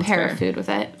 that I'll sounds pair fair. food with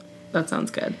it. That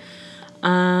sounds good.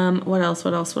 What else?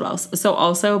 So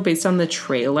also based on the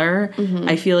trailer,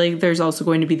 I feel like there's also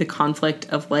going to be the conflict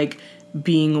of like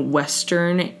being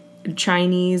Western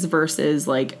Chinese versus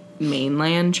like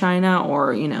mainland China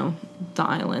or, you know, the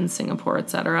islands, Singapore,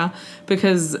 etc.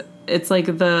 Because it's like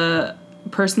the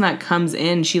person that comes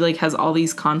in, she like has all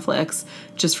these conflicts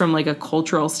just from like a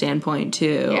cultural standpoint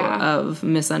too, Yeah. of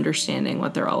misunderstanding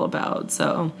what they're all about.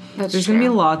 So That's there's gonna be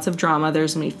true. lots of drama.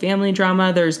 There's gonna be family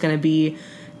drama. There's gonna be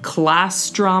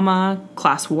class drama,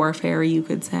 class warfare, you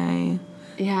could say.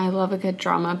 Yeah, I love a good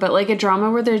drama. But like a drama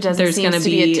where there doesn't There's seem gonna to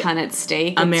be be a ton at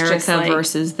stake. It's America just, like,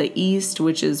 versus the East,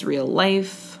 which is real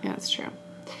life. Yeah, that's true.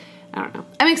 I don't know.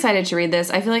 I'm excited to read this.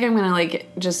 I feel like I'm going to like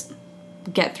just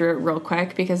get through it real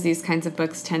quick because these kinds of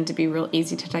books tend to be real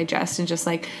easy to digest and just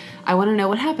like, I want to know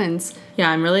what happens. Yeah,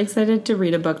 I'm really excited to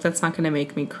read a book that's not going to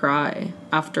make me cry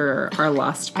after our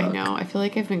last book. I know. I feel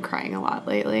like I've been crying a lot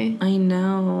lately. I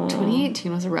know.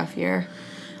 2018 was a rough year.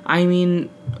 I mean,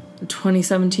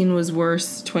 2017 was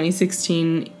worse.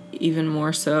 2016 even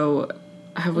more so.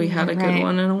 Have we had a good Right.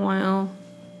 one in a while?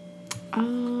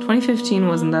 2015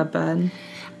 wasn't that bad.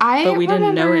 I But we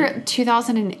didn't know remember it.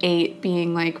 2008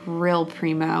 being like real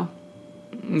primo.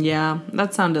 Yeah,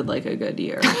 that sounded like a good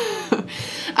year.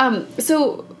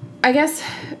 So I guess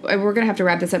we're gonna have to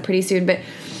wrap this up pretty soon, but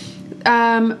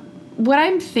what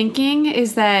I'm thinking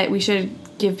is that we should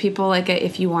give people like a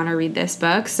if you want to read this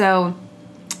book. So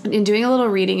in doing a little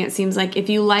reading, it seems like if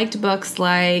you liked books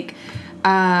like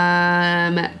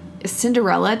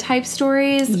Cinderella type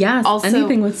stories, Yes, also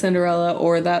anything with Cinderella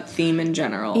or that theme in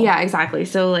general. yeah, exactly.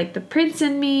 So like The Prince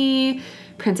and Me,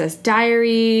 Princess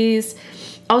Diaries.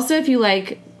 Also, if you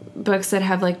like books that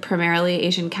have like primarily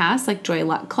Asian casts, like Joy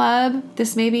Luck Club,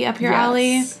 this may be up your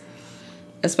alley. Yes.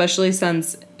 Especially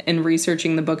since in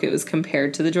researching the book, it was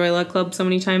compared to the Joy Luck Club so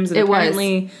many times. And It was.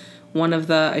 apparently one of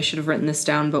the, I should have written this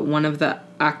down, but one of the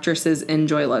actresses in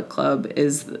Joy Luck Club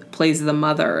plays the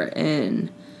mother in.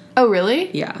 Oh, really?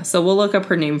 Yeah. So we'll look up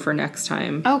her name for next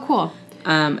time. Oh, cool.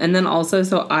 And then also,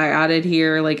 so I added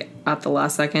here, like at the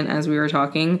last second as we were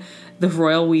talking, The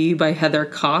Royal We by Heather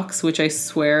Cox, which I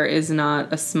swear is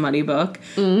not a smutty book,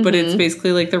 but it's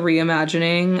basically like the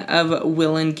reimagining of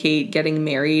Will and Kate getting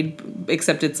married,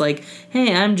 except it's like,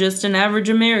 hey, I'm just an average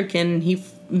American.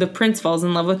 The prince falls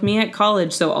in love with me at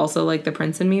college, so also like The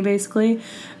Prince and Me, basically.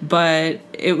 But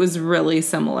it was really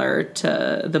similar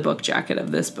to the book jacket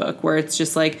of this book, where it's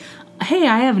just like, hey,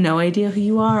 I have no idea who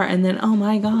you are, and then, oh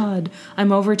my god,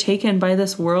 I'm overtaken by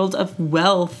this world of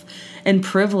wealth and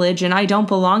privilege, and I don't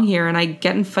belong here, and I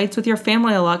get in fights with your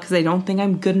family a lot because they don't think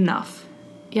I'm good enough.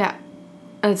 Yeah.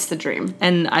 It's the dream.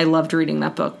 And I loved reading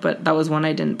that book, but that was one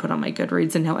I didn't put on my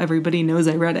Goodreads, and now everybody knows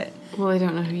I read it. Well, I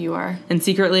don't know who you are. And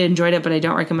secretly enjoyed it, but I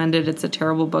don't recommend it. It's a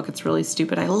terrible book. It's really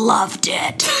stupid. I loved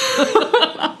it.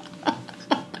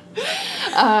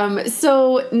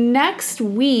 So next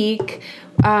week,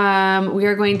 we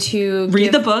are going to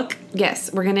Read the book.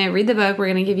 Yes, we're going to read the book. We're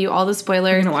going to give you all the We're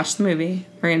spoilers. going to watch the movie.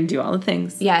 We're going to do all the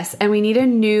things. Yes, and we need a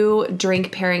new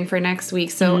drink pairing for next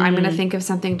week. So I'm going to think of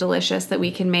something delicious that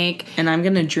we can make. And I'm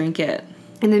going to drink it.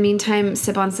 In the meantime,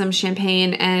 sip on some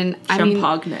champagne. And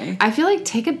Champagne. I feel like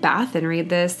take a bath and read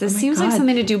this. This Oh my seems like God.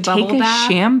 something to do bubble Take a bath.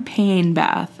 champagne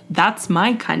bath. That's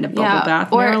my kind of bubble Yeah,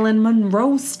 bath. or Marilyn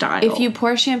Monroe style. If you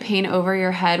pour champagne over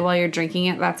your head while you're drinking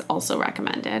it, that's also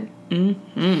recommended.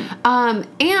 Mm-hmm.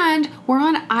 And we're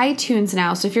on iTunes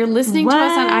now. So if you're listening to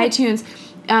us on What? iTunes,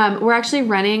 we're actually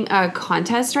running a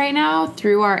contest right now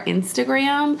through our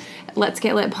Instagram, Let's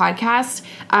Get Lit Podcast.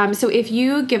 So if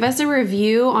you give us a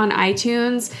review on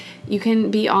iTunes, you can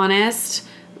be honest,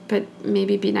 but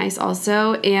maybe be nice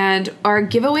also. And our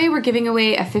giveaway, we're giving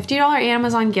away a $50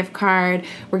 Amazon gift card.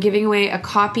 We're giving away a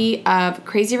copy of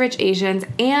Crazy Rich Asians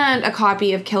and a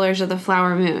copy of Killers of the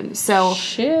Flower Moon. So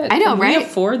Shit. I know, can right? we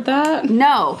afford that?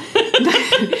 No.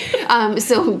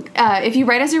 So if you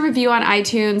write us a review on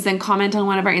iTunes, then comment on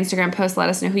one of our Instagram posts, let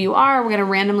us know who you are. We're going to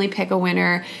randomly pick a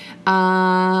winner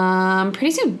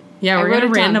pretty soon. Yeah, I we're wrote going it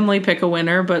to down. randomly pick a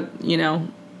winner, but, you know,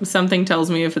 something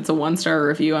tells me if it's a 1-star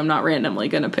review, I'm not randomly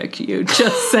going to pick you.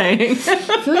 Just saying.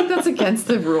 I feel like that's against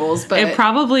the rules, but It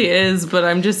probably is, but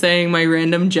I'm just saying my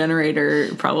random generator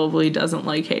probably doesn't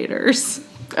like haters.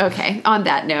 Okay, on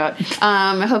that note,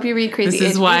 I hope you read Crazy.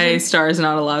 This is why Star is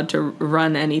not allowed to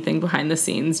run anything behind the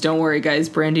scenes. Don't worry, guys.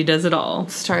 Brandy does it all.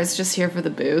 Star's just here for the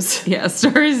booze. Yeah,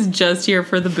 Star is just here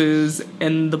for the booze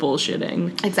and the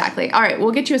bullshitting. Exactly. All right,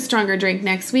 we'll get you a stronger drink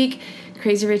next week.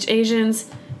 Crazy Rich Asians,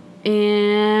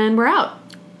 and we're out.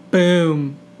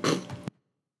 Boom.